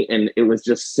intentionally, and it was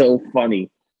just so funny.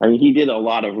 I mean, he did a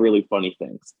lot of really funny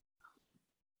things.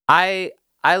 I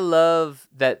love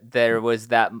that there was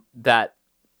that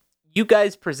you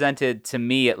guys presented to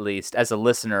me, at least as a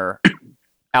listener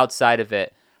outside of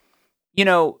it. You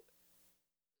know,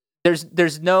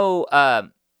 there's no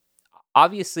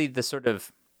obviously the sort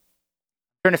of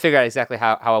trying to figure out exactly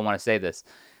how I want to say this.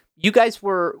 You guys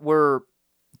were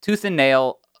tooth and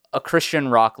nail a Christian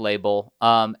rock label,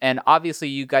 and obviously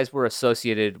you guys were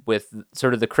associated with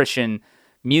sort of the Christian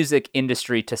music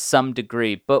industry to some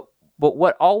degree. But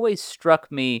what always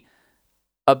struck me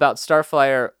about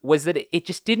Starflyer was that it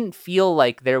just didn't feel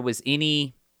like there was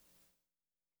any.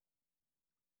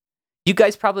 You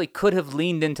guys probably could have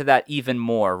leaned into that even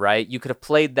more, right? You could have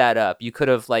played that up. You could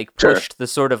have like pushed the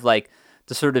sort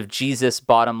of Jesus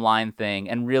bottom line thing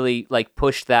and really like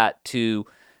pushed that to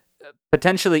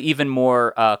potentially even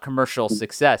more commercial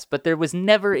success. But there was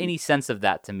never any sense of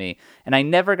that to me. And I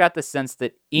never got the sense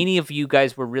that any of you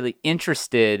guys were really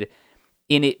interested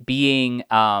in it being,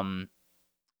 my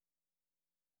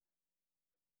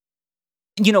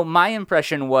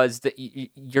impression was that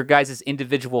your guys'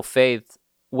 individual faith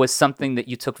was something that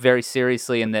you took very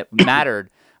seriously and that mattered,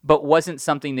 but wasn't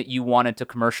something that you wanted to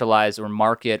commercialize or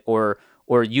market or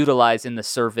utilize in the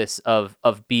service of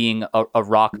being a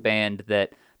rock band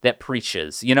that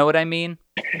preaches. You know what I mean?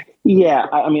 Yeah,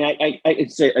 I mean, I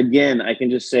could say again, I can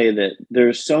just say that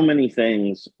there's so many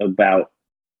things about,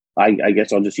 I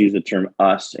guess I'll just use the term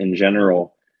us in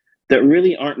general, that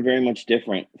really aren't very much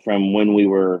different from when we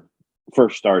were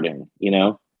first starting,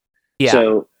 Yeah.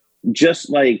 So just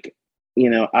like,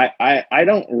 I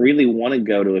don't really want to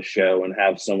go to a show and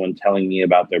have someone telling me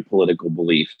about their political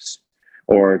beliefs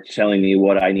or telling me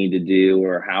what I need to do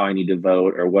or how I need to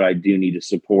vote or what I do need to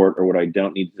support or what I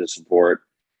don't need to support.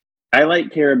 I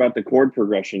care about the chord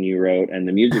progression you wrote and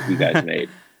the music you guys made.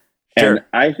 Sure. And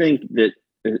I think that,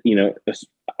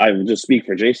 I will just speak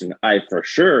for Jason. I for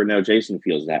sure know Jason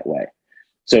feels that way.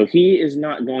 So he is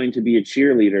not going to be a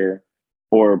cheerleader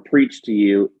or preach to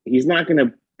you. He's not going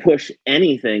to push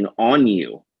anything on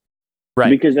you, right?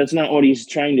 Because that's not what he's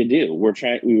trying to do. We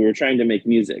were trying to make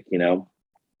music,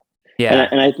 Yeah.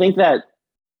 And I think that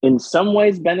in some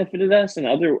ways benefited us and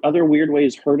other weird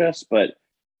ways hurt us. But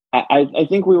I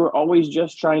think we were always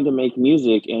just trying to make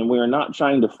music, and we are not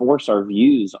trying to force our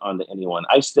views onto anyone.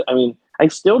 I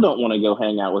still don't want to go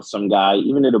hang out with some guy,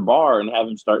 even at a bar, and have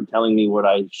him start telling me what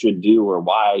I should do or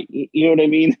why. You know what I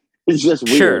mean? It's just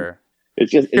weird. Sure.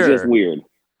 It's just weird.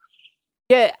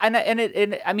 Yeah, and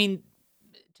I mean,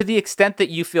 to the extent that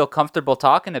you feel comfortable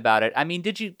talking about it, I mean,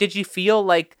 did you feel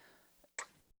like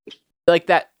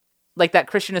that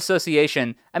Christian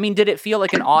association? I mean, did it feel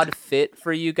like an odd fit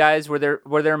for you guys? Were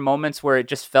there moments where it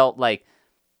just felt like,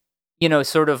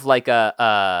 sort of like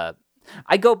I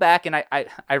go back and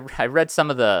I read some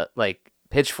of the like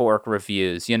Pitchfork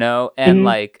reviews, and Mm-hmm.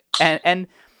 like and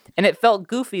it felt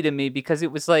goofy to me because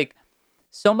it was like,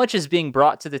 so much is being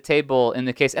brought to the table in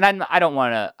the case, and I'm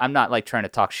not like trying to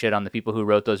talk shit on the people who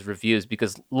wrote those reviews,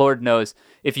 because Lord knows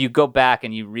if you go back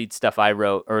and you read stuff I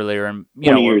wrote earlier and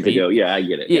 20 years ago, yeah, I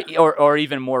get it. Yeah. Or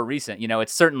even more recent,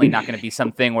 it's certainly not going to be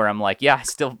something where I'm like, yeah, I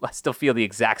still feel the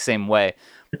exact same way.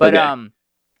 But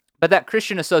but that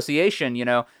Christian association,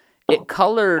 it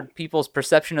colored people's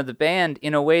perception of the band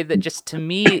in a way that just, to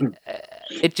me,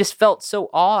 it just felt so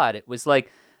odd. It was like,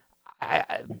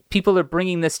 people are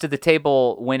bringing this to the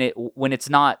table when it's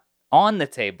not on the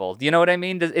table. Do you know what I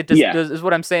mean? Does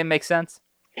what I'm saying make sense?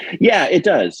 Yeah, it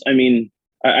does. I mean,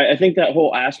 I think that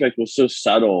whole aspect was so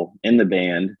subtle in the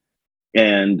band,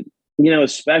 and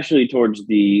especially towards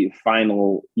the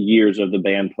final years of the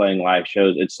band playing live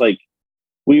shows, it's like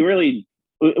we really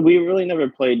never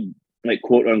played like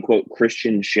quote unquote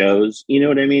Christian shows. You know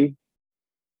what I mean?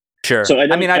 Sure. So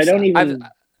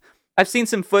I've seen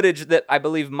some footage that I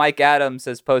believe Mike Adams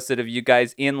has posted of you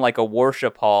guys in like a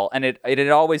worship hall, and it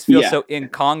always feels so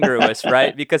incongruous,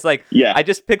 right? Because I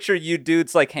just picture you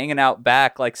dudes like hanging out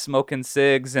back, like smoking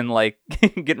cigs and like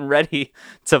getting ready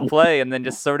to play, and then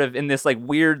just sort of in this like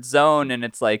weird zone, and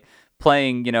it's like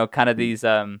playing, kind of these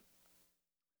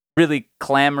really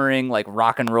clamoring like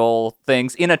rock and roll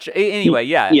things anyway.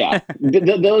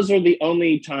 Those are the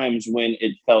only times when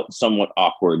it felt somewhat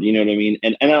awkward. You know what I mean?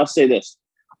 And I'll say this.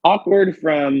 Awkward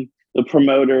from the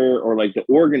promoter or like the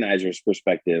organizer's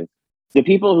perspective. The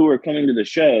people who were coming to the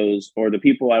shows, or the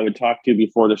people I would talk to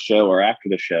before the show or after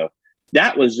the show,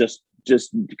 that was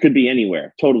just could be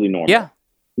anywhere, totally normal. Yeah.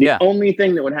 The only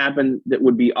thing that would happen that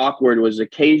would be awkward was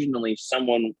occasionally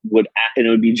someone would, and it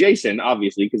would be Jason,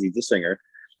 obviously, because he's the singer.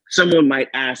 Someone might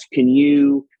ask, "Can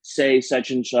you say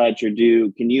such and such, or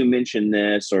can you mention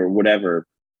this or whatever?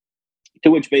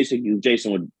 To which basically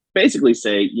Jason would basically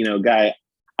say, guy,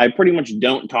 I pretty much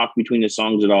don't talk between the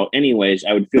songs at all anyways.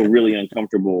 I would feel really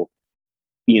uncomfortable,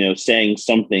 saying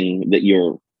something that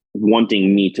you're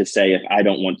wanting me to say if I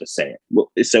don't want to say it.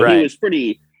 Well, so Right. He was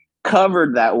pretty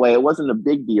covered that way. It wasn't a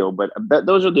big deal, but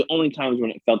those are the only times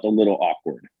when it felt a little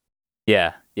awkward.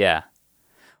 Yeah. Yeah.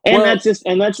 And Well-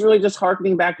 that's really just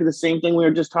harkening back to the same thing we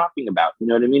were just talking about. You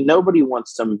know what I mean? Nobody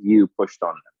wants some view pushed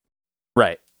on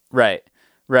them.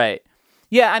 Right.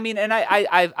 Yeah, I mean, and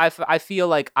I feel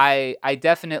like I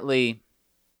definitely,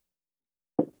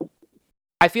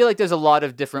 I feel like there's a lot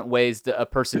of different ways that a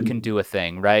person can do a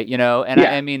thing, right? And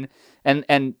Yeah. I mean,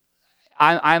 and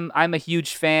I'm a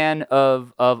huge fan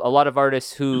of a lot of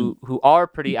artists who are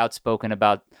pretty outspoken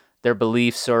about their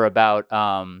beliefs or about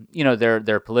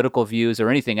their political views or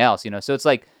anything else. So it's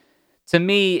like, to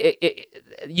me,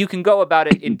 you can go about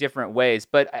it in different ways,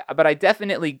 but I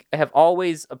definitely have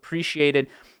always appreciated,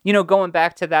 going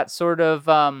back to that sort of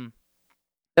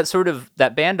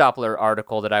that Band Doppler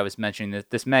article that I was mentioning,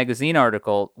 this magazine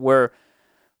article, where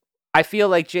I feel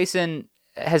like Jason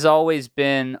has always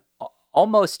been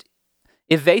almost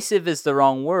evasive is the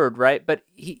wrong word, right? But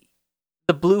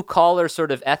the blue collar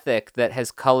sort of ethic that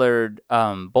has colored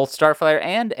both Starflyer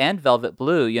and Velvet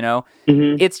Blue,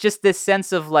 Mm-hmm. it's just this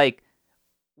sense of like,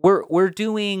 we're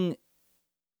doing.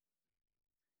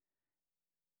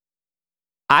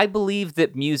 I believe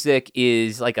that music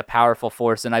is like a powerful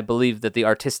force, and I believe that the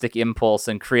artistic impulse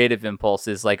and creative impulse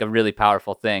is like a really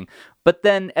powerful thing. But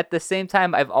then at the same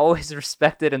time, I've always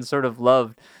respected and sort of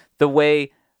loved the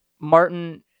way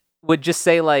Martin would just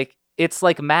say, like, it's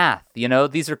like math,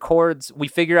 these are chords. We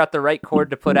figure out the right chord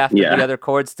to put after the other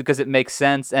chords because it makes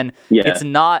sense. And it's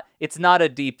not a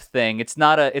deep thing. It's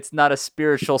not a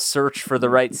spiritual search for the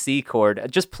right C chord.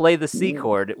 Just play the C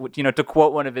chord, to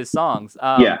quote one of his songs.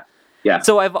 Yeah.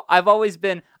 So I've always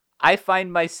been, I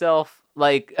find myself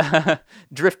like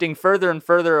drifting further and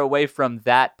further away from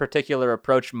that particular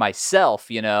approach myself,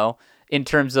 in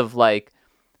terms of like,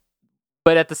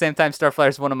 but at the same time, Starflyer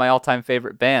is one of my all-time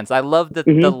favorite bands. I love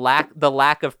the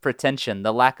lack of pretension,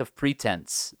 the lack of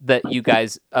pretense that you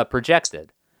guys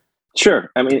projected.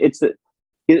 Sure. I mean, it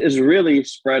is really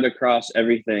spread across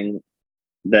everything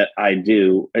that I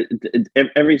do.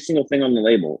 Every single thing on the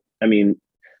label. I mean,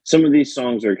 some of these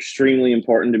songs are extremely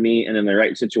important to me, and in the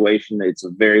right situation, it's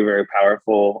very, very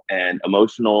powerful and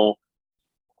emotional,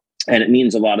 and it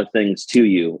means a lot of things to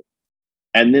you.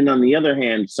 And then on the other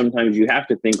hand, sometimes you have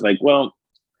to think like, well,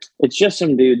 it's just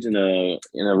some dudes in a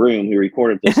room who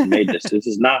recorded this and made this. This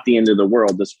is not the end of the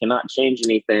world. This cannot change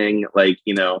anything. Like,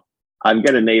 I've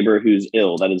got a neighbor who's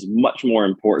ill. That is much more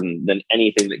important than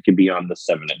anything that could be on the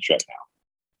 7-inch right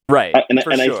now. Right.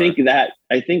 Sure. I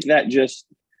think that just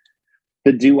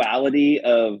the duality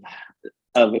of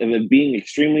it being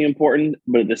extremely important,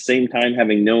 but at the same time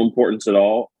having no importance at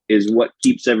all, is what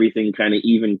keeps everything kind of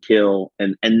even kill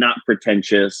and not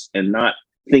pretentious, and not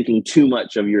thinking too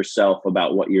much of yourself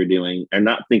about what you're doing, and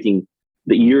not thinking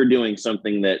that you're doing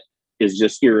something that is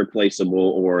just irreplaceable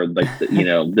or like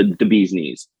the bee's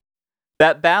knees.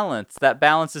 That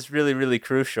balance is really, really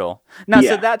crucial. Now,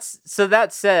 Yeah. so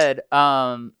that said,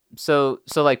 so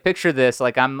like picture this,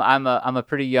 like I'm a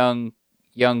pretty young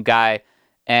guy,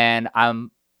 and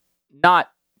I'm not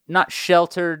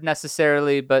sheltered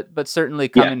necessarily, but certainly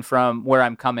coming from where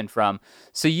I'm coming from.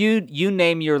 So you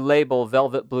name your label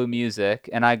Velvet Blue Music,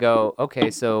 and I go,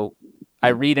 okay, so I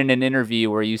read in an interview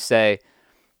where you say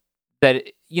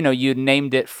that, you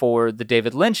named it for the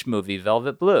David Lynch movie,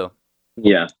 Velvet Blue.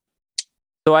 Yeah.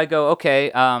 So I go, okay,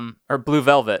 or Blue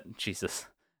Velvet, Jesus.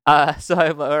 All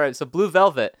right, so Blue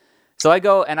Velvet. So I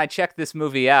go and I check this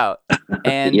movie out,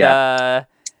 and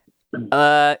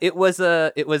it was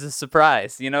a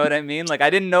surprise. You know what I mean? Like I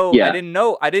didn't know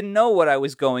what I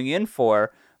was going in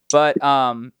for, but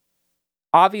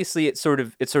obviously it sort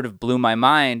of blew my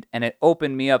mind, and it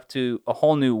opened me up to a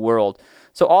whole new world.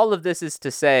 So all of this is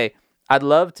to say, I'd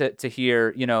love to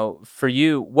hear, for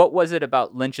you, what was it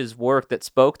about Lynch's work that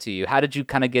spoke to you? How did you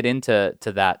kind of get into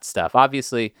that stuff?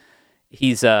 Obviously,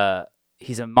 he's a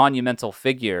monumental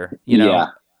figure, Yeah.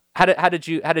 How did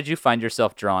you find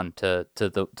yourself drawn to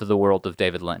the world of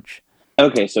David Lynch?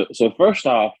 Okay, so first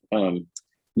off,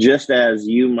 just as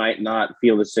you might not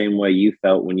feel the same way you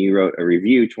felt when you wrote a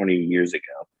review 20 years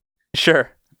ago. Sure.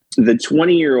 The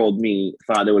 20-year-old me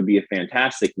thought it would be a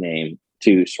fantastic name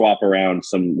to swap around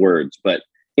some words, but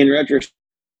in retrospect,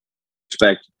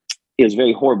 it was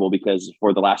very horrible, because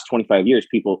for the last 25 years,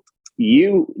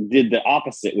 you did the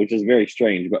opposite, which is very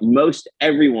strange, but most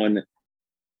everyone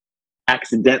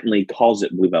accidentally calls it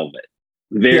Blue Velvet.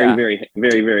 very, very,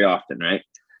 very, very often, right?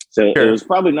 So it was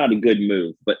probably not a good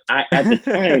move. But at the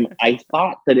time, I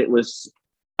thought it was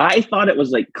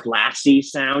like classy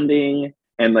sounding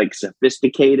and like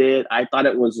sophisticated. I thought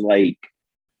it was like,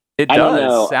 it I don't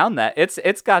does know. sound that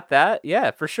it's got that.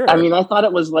 Yeah, for sure. I mean, I thought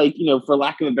it was like, for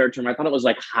lack of a better term, I thought it was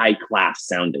like high class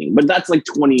sounding, but that's like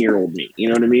 20-year-old me. You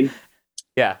know what I mean?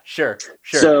 Yeah, sure.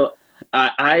 So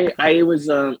I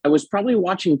was probably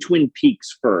watching Twin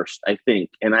Peaks first, I think,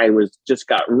 and I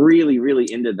got really,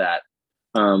 really into that.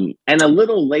 And a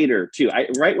little later too.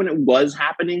 Right when it was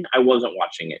happening, I wasn't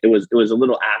watching it. It was a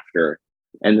little after,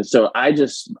 and so I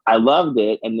loved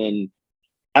it. And then,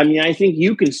 I mean, I think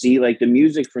you can see like the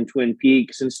music from Twin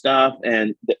Peaks and stuff,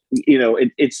 and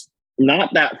it's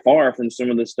not that far from some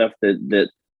of the stuff that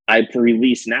I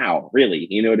release now. Really,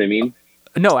 you know what I mean?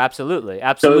 No, absolutely.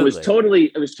 So it was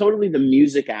totally the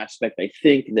music aspect, I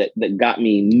think, that got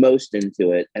me most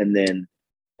into it. And then,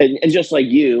 and just like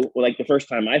you, like the first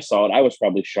time I saw it, I was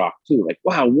probably shocked too. Like,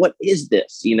 wow, what is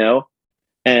this?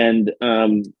 And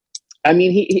I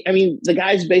mean, the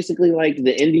guy's basically like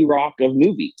the indie rock of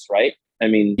movies, right? I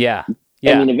mean, yeah.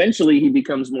 I mean, eventually he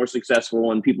becomes more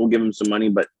successful and people give him some money,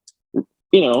 but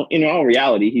in all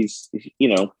reality, he's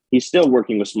still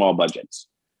working with small budgets.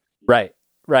 Right.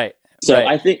 So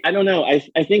I think, I don't know.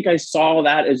 I think I saw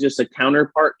that as just a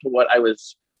counterpart to what I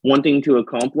was wanting to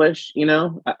accomplish.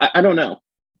 I don't know.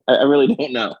 I really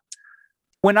don't know.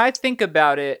 When I think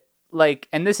about it, like,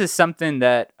 and this is something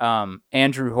that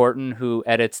Andrew Horton, who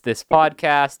edits this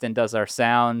podcast and does our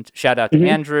sound, shout out to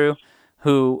Andrew,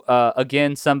 who,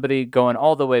 again, somebody going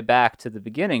all the way back to the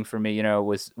beginning for me,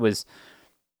 was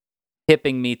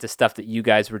hipping me to stuff that you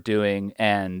guys were doing,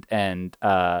 and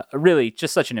really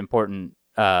just such an important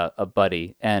a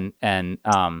buddy and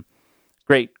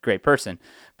great person.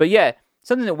 But yeah,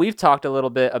 something that we've talked a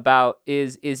little bit about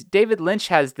is David Lynch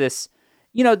has this,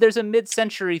 there's a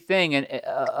mid-century thing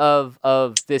of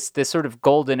this sort of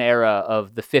golden era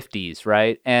of the 50s,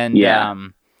 right? And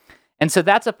and so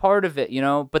that's a part of it,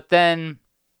 but then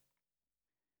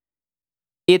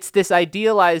it's this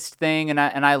idealized thing, and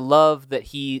I love that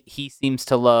he seems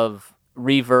to love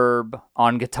reverb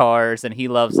on guitars, and he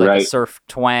loves like the surf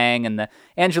twang and the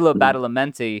Angelo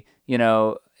Badalamenti,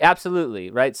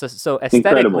 absolutely, right? So aesthetically,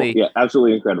 incredible. Yeah,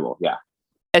 absolutely incredible. Yeah,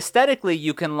 aesthetically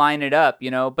you can line it up,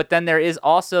 but then there is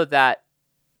also that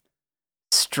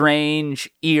strange,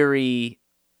 eerie,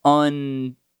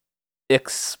 unexplored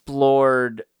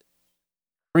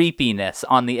creepiness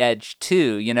on the edge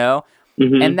too,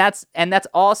 And that's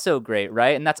also great,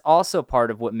 right? And that's also part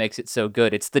of what makes it so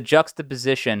good. It's the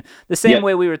juxtaposition. The same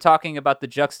way we were talking about the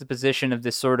juxtaposition of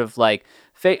this sort of like,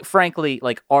 frankly,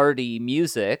 like arty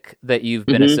music that you've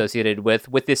been associated with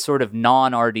this sort of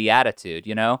non-arty attitude,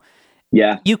 Yeah.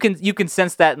 You can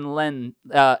sense that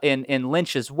in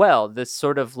Lynch as well. This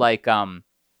sort of like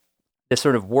this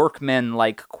sort of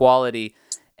workman-like quality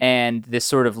and this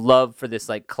sort of love for this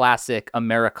like classic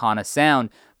Americana sound.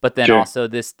 But then also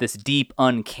this deep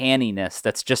uncanniness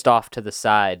that's just off to the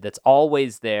side, that's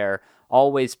always there,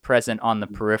 always present on the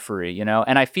periphery,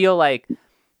 And I feel like,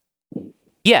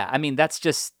 yeah, I mean, that's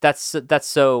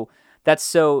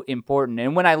so important.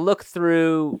 And when I look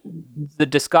through the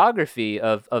discography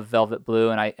of Velvet Blue,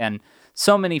 and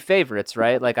so many favorites,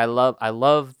 right? Like I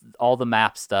love all the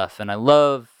Map stuff, and I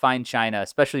love Fine China,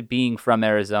 especially being from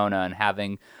Arizona and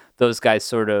having those guys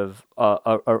sort of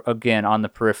again on the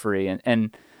periphery,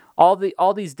 and all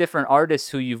these different artists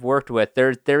who you've worked with, there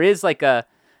is the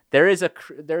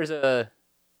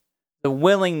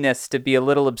willingness to be a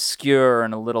little obscure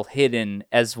and a little hidden,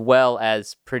 as well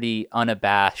as pretty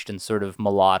unabashed and sort of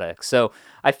melodic. So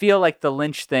I feel like the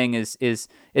Lynch thing is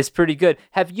pretty good.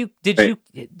 Have you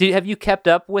kept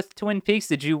up with Twin Peaks?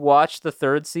 Did you watch the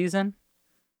third season?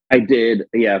 I did,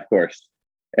 yeah, of course.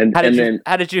 And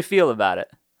how did you feel about it?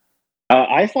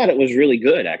 I thought it was really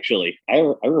good, actually. I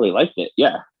really liked it.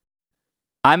 Yeah.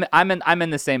 I'm in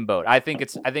the same boat. I think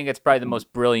it's probably the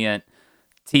most brilliant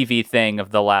TV thing of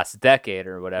the last decade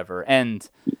or whatever. And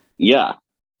yeah,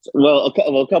 well,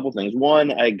 a couple things.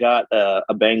 One, I got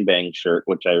a Bang Bang shirt,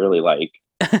 which I really like,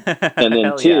 and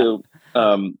then two,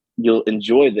 you'll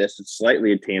enjoy this. It's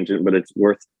slightly a tangent, but it's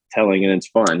worth telling and it's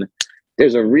fun.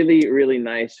 There's a really, really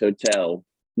nice hotel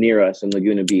near us in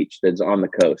Laguna Beach that's on the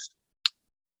coast,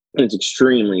 and it's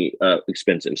extremely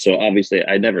expensive. So obviously,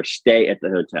 I never stay at the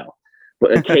hotel.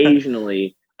 But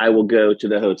occasionally I will go to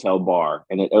the hotel bar,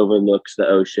 and it overlooks the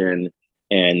ocean.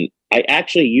 And I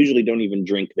actually usually don't even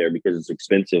drink there because it's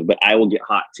expensive, but I will get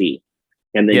hot tea,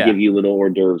 and they give you little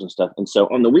hors d'oeuvres and stuff. And so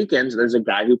on the weekends, there's a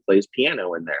guy who plays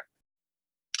piano in there.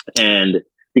 And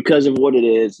because of what it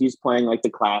is, he's playing like the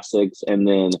classics. And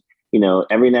then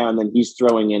every now and then he's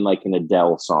throwing in like an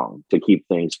Adele song to keep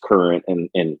things current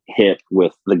and hip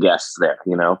with the guests there,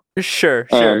 Sure.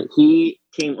 And he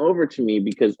came over to me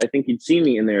because I think he'd seen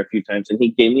me in there a few times, and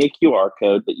he gave me a QR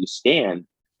code that you scan.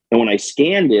 And when I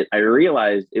scanned it, I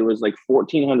realized it was like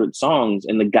 1,400 songs,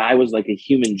 and the guy was like a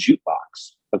human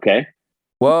jukebox. Okay.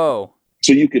 Whoa.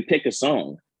 So you could pick a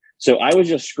song. So I was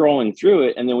just scrolling through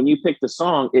it, and then when you pick the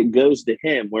song, it goes to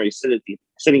him where he's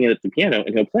sitting at the piano,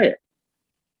 and he'll play it.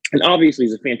 And obviously,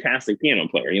 he's a fantastic piano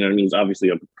player. You know what I mean? He's obviously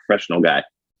a professional guy.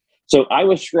 So I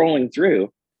was scrolling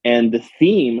through, and the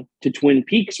theme to Twin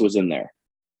Peaks was in there.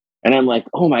 And I'm like,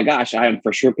 oh my gosh, I am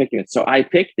for sure picking it. So I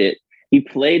picked it. He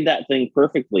played that thing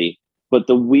perfectly. But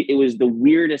it was the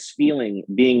weirdest feeling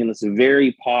being in this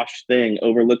very posh thing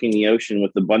overlooking the ocean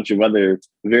with a bunch of other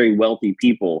very wealthy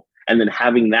people. And then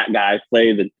having that guy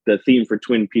play the theme for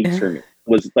Twin Peaks for me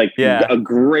was like a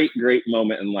great, great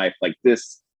moment in life. Like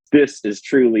this is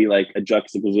truly like a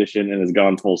juxtaposition and has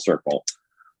gone full circle.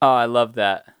 Oh, I love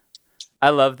that.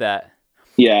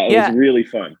 Yeah, it was really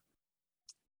fun.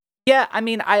 Yeah, I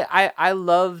mean, I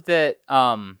love that.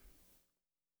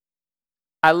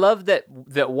 I love that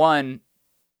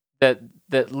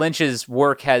Lynch's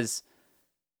work has.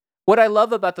 What I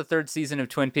love about the third season of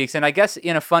Twin Peaks, and I guess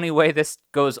in a funny way, this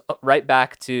goes right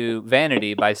back to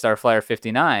Vanity by Starflyer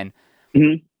 59,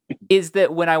 is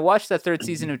that when I watch the third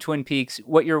season of Twin Peaks,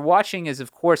 what you're watching is,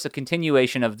 of course, a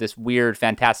continuation of this weird,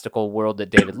 fantastical world that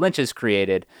David Lynch has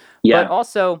created. Yeah. But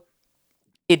also,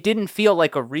 it didn't feel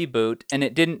like a reboot, and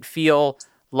it didn't feel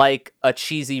like a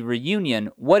cheesy reunion.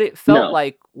 What it felt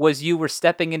like was you were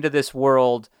stepping into this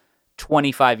world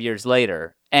 25 years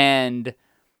later, and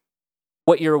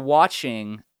what you're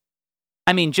watching,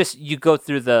 I mean, just you go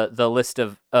through the list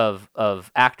of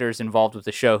actors involved with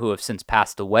the show who have since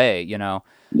passed away,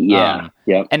 Yeah.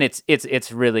 And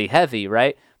it's really heavy,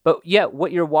 right? But yeah,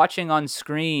 what you're watching on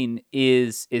screen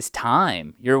is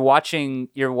time. You're watching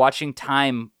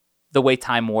time the way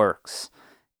time works.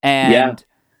 And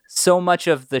so much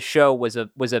of the show was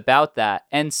about that.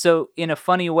 And so in a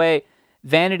funny way,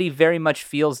 Vanity very much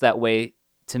feels that way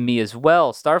to me as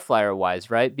well, Starflyer wise,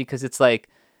 right? Because it's like,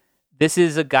 this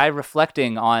is a guy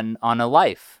reflecting on a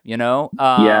life,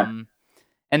 And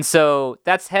so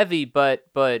that's heavy, but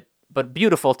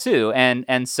beautiful too.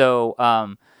 And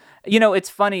so, it's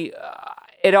funny.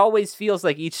 It always feels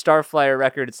like each Starflyer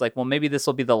record, it's like, well, maybe this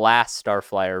will be the last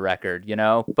Starflyer record,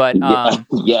 But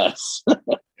yes.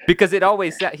 Because it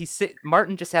always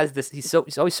Martin just has this. He's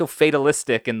always so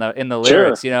fatalistic in the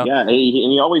lyrics, Yeah, and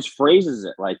he always phrases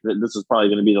it like this is probably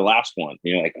going to be the last one.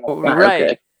 You're like, oh, right.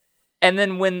 Okay. And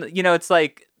then when it's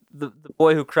like the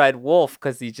boy who cried wolf,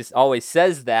 because he just always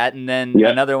says that, and then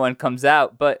another one comes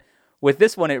out. But with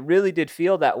this one, it really did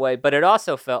feel that way. But it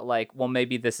also felt like, well,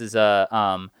 maybe this is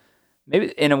maybe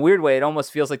in a weird way, it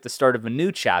almost feels like the start of a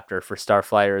new chapter for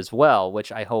Starflyer as well,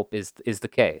 which I hope is the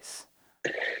case.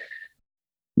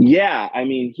 Yeah, I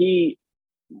mean, he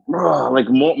like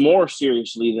more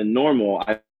seriously than normal.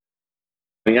 I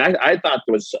thought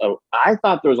there was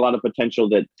a lot of potential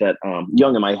that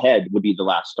Young in My Head would be the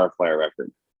last Starflyer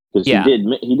record, because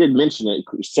he did mention it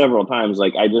several times.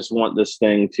 Like, I just want this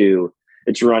thing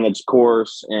it's run its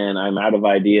course, and I'm out of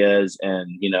ideas,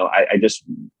 and I just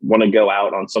want to go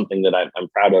out on something that I'm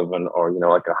proud of, or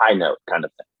like a high note kind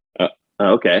of thing.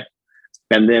 Okay,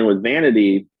 and then with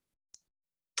Vanity,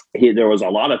 there was a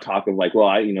lot of talk of like, well,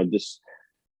 I just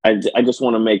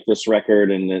want to make this record,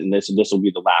 and this will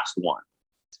be the last one.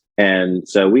 And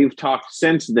so we've talked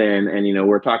since then, and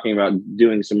we're talking about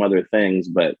doing some other things.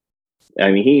 But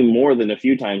I mean, he more than a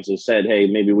few times has said, "Hey,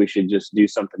 maybe we should just do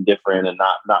something different and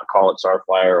not call it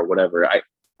Starflyer or whatever."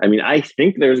 I mean, I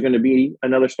think there's going to be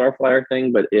another Starflyer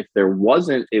thing, but if there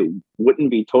wasn't, it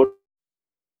wouldn't be totally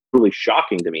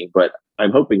shocking to me. But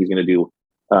I'm hoping he's going to do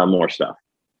more stuff.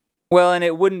 Well, and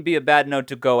it wouldn't be a bad note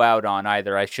to go out on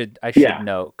either. I should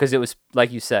note, because it was,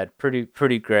 like you said,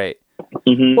 pretty great.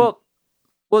 Mm-hmm.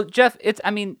 Well, Jeff, it's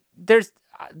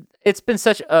been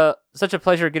such a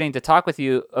pleasure getting to talk with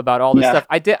you about all this stuff.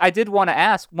 I did want to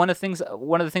ask, one of the things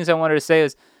I wanted to say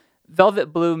is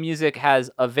Velvet Blue Music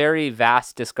has a very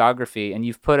vast discography, and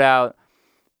you've put out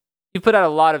a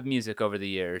lot of music over the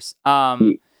years.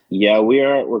 We're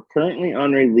currently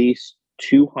on release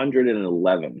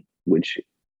 211, which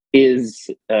is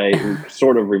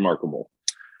sort of remarkable.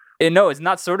 No, it's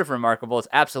not sort of remarkable. It's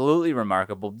absolutely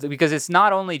remarkable, because it's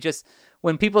not only just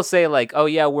when people say like, "Oh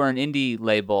yeah, we're an indie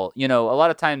label." A lot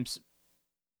of times,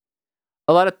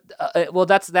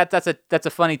 that's a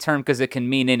funny term, because it can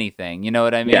mean anything. You know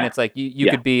what I mean? Yeah. It's like you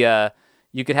could be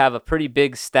you could have a pretty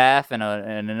big staff and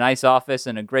a nice office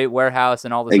and a great warehouse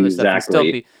and all this other stuff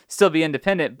and still be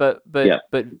independent. But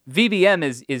VBM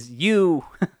is you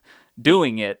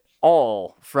doing it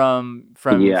all from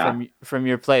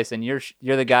your place, and you're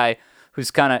the guy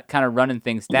who's kind of running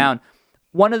things down.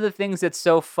 One of the things that's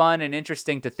so fun and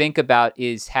interesting to think about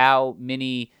is how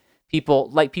many people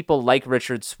like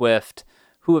Richard Swift,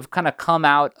 who have kind of come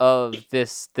out of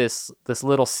this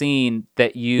little scene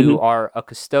that you are a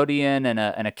custodian and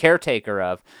a caretaker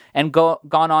of, and gone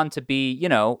on to be, you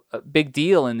know, a big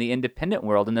deal in the independent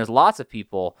world. And there's lots of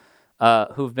people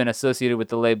who've been associated with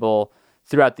the label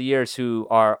throughout the years who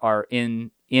are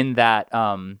in that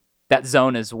that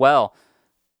zone as well.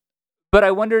 But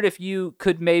I wondered if you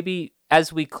could maybe,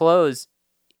 as we close,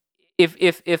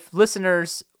 if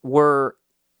listeners were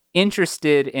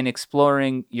interested in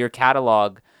exploring your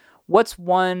catalog, what's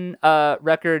one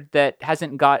record that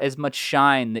hasn't got as much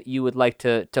shine that you would like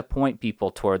to point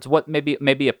people towards? What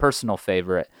maybe a personal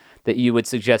favorite that you would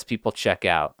suggest people check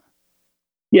out?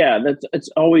 Yeah, it's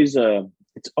always a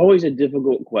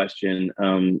difficult question.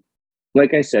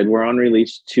 Like I said, we're on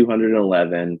release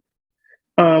 211.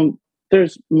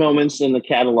 There's moments in the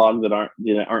catalog that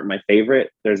aren't my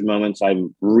favorite. There's moments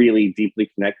I'm really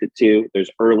deeply connected to. There's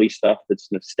early stuff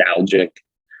that's nostalgic.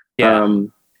 Yeah.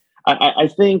 I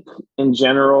think in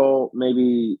general,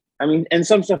 maybe, I mean, and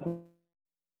some stuff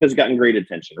has gotten great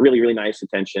attention, really, really nice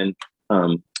attention.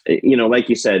 You know, like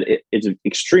you said, it's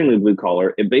extremely blue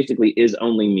collar. It basically is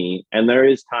only me. And there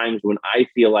is times when I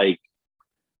feel like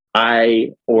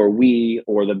I or we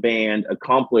or the band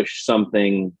accomplished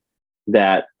something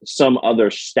that some other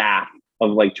staff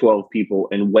of like 12 people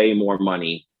and way more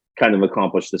money kind of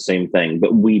accomplished the same thing,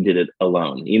 but we did it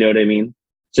alone. You know what I mean?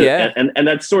 So, yeah. And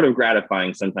that's sort of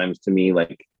gratifying sometimes to me.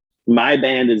 Like, my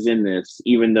band is in this,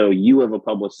 even though you have a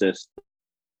publicist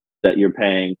that you're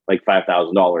paying like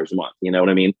 $5,000 a month. You know what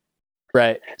I mean?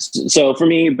 Right. So for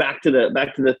me, back to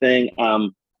the thing. A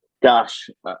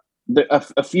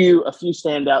few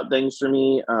standout things for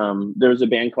me. There was a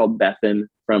band called Bethan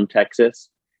from Texas,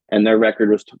 and their record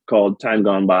was called Time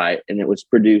Gone By, and it was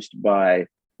produced by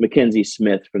Mackenzie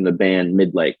Smith from the band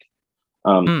Midlake.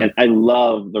 And I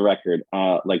love the record.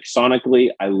 Like, sonically,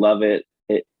 I love it.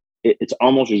 It's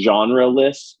almost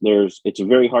genreless. It's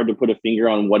very hard to put a finger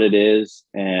on what it is.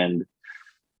 And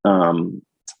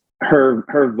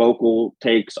her vocal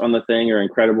takes on the thing are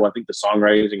incredible. I think the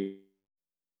songwriting is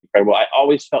incredible. I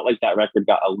always felt like that record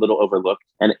got a little overlooked,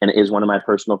 and it is one of my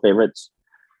personal favorites.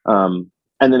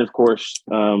 And then, of course,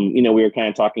 you know, we were kind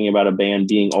of talking about a band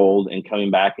being old and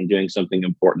coming back and doing something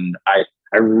important.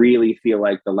 I really feel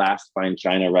like the last Fine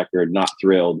China record, Not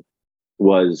Thrilled,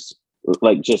 was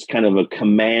like just kind of a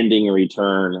commanding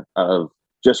return of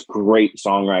just great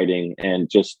songwriting. And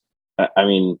just, I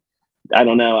mean, I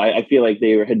don't know. I feel like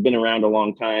they had been around a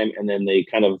long time, and then they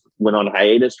kind of went on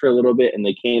hiatus for a little bit, and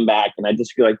they came back. And I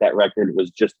just feel like that record was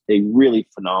just a really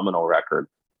phenomenal record.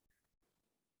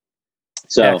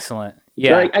 So excellent.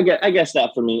 Yeah. So I guess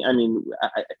that for me, I mean,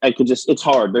 I could just, it's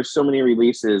hard. There's so many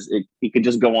releases. It could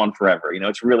just go on forever. You know,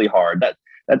 it's really hard.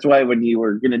 That's why when you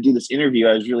were going to do this interview,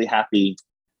 I was really happy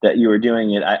that you were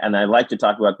doing it. And I like to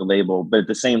talk about the label, but at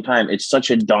the same time, it's such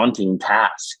a daunting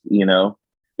task, you know?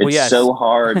 It's so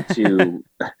hard to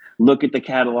look at the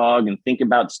catalog and think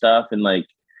about stuff. And like,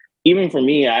 even for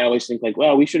me, I always think like,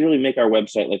 well, we should really make our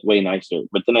website like way nicer.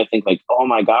 But then I think like, oh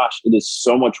my gosh, it is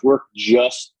so much work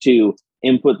just to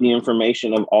input the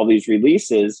information of all these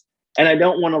releases. And I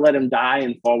don't want to let them die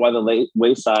and fall by the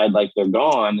wayside like they're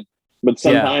gone. But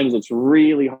sometimes it's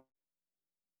really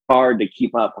hard to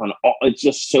keep up on all. It's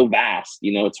just so vast,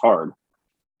 you know, it's hard.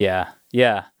 Yeah.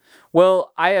 Yeah.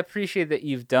 Well, I appreciate that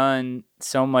you've done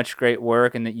so much great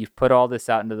work, and that you've put all this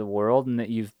out into the world, and that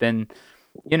you've been,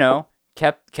 you know,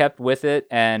 kept with it.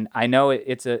 And I know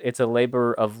it's a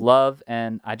labor of love,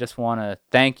 and I just want to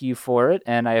thank you for it.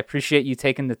 And I appreciate you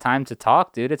taking the time to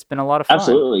talk, dude. It's been a lot of fun.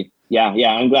 Absolutely. Yeah.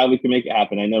 I'm glad we can make it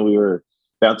happen. I know we were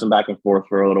bouncing back and forth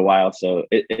for a little while, so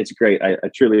it's great. I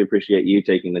truly appreciate you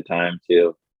taking the time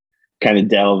to kind of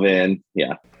delve in.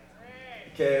 Yeah.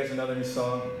 Okay, here's another new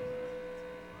song.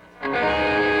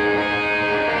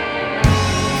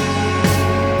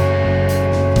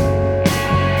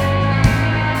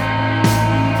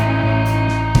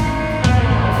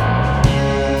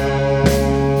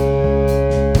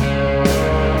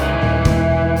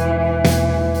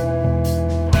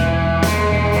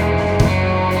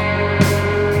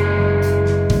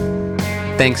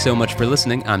 Thanks so much for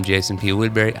listening. I'm Jason P.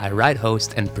 Woodbury. I write,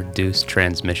 host, and produce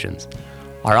Transmissions.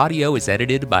 Our audio is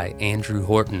edited by Andrew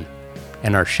Horton,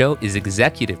 and our show is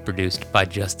executive produced by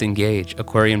Justin Gage,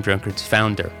 Aquarium Drunkards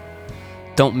founder.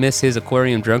 Don't miss his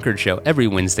Aquarium Drunkard show every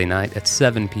Wednesday night at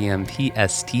 7 p.m.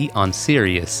 PST on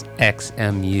Sirius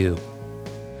XMU.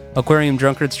 Aquarium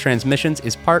Drunkard's Transmissions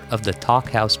is part of the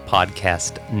Talkhouse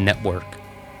Podcast Network.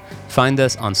 Find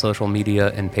us on social media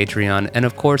and Patreon, and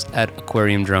of course at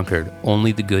Aquarium Drunkard,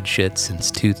 only the good shit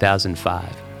since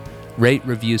 2005. Rate,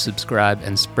 review, subscribe,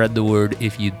 and spread the word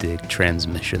if you dig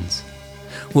Transmissions.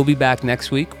 We'll be back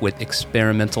next week with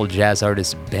experimental jazz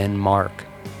artist Ben Mark.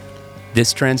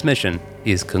 This transmission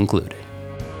is concluded.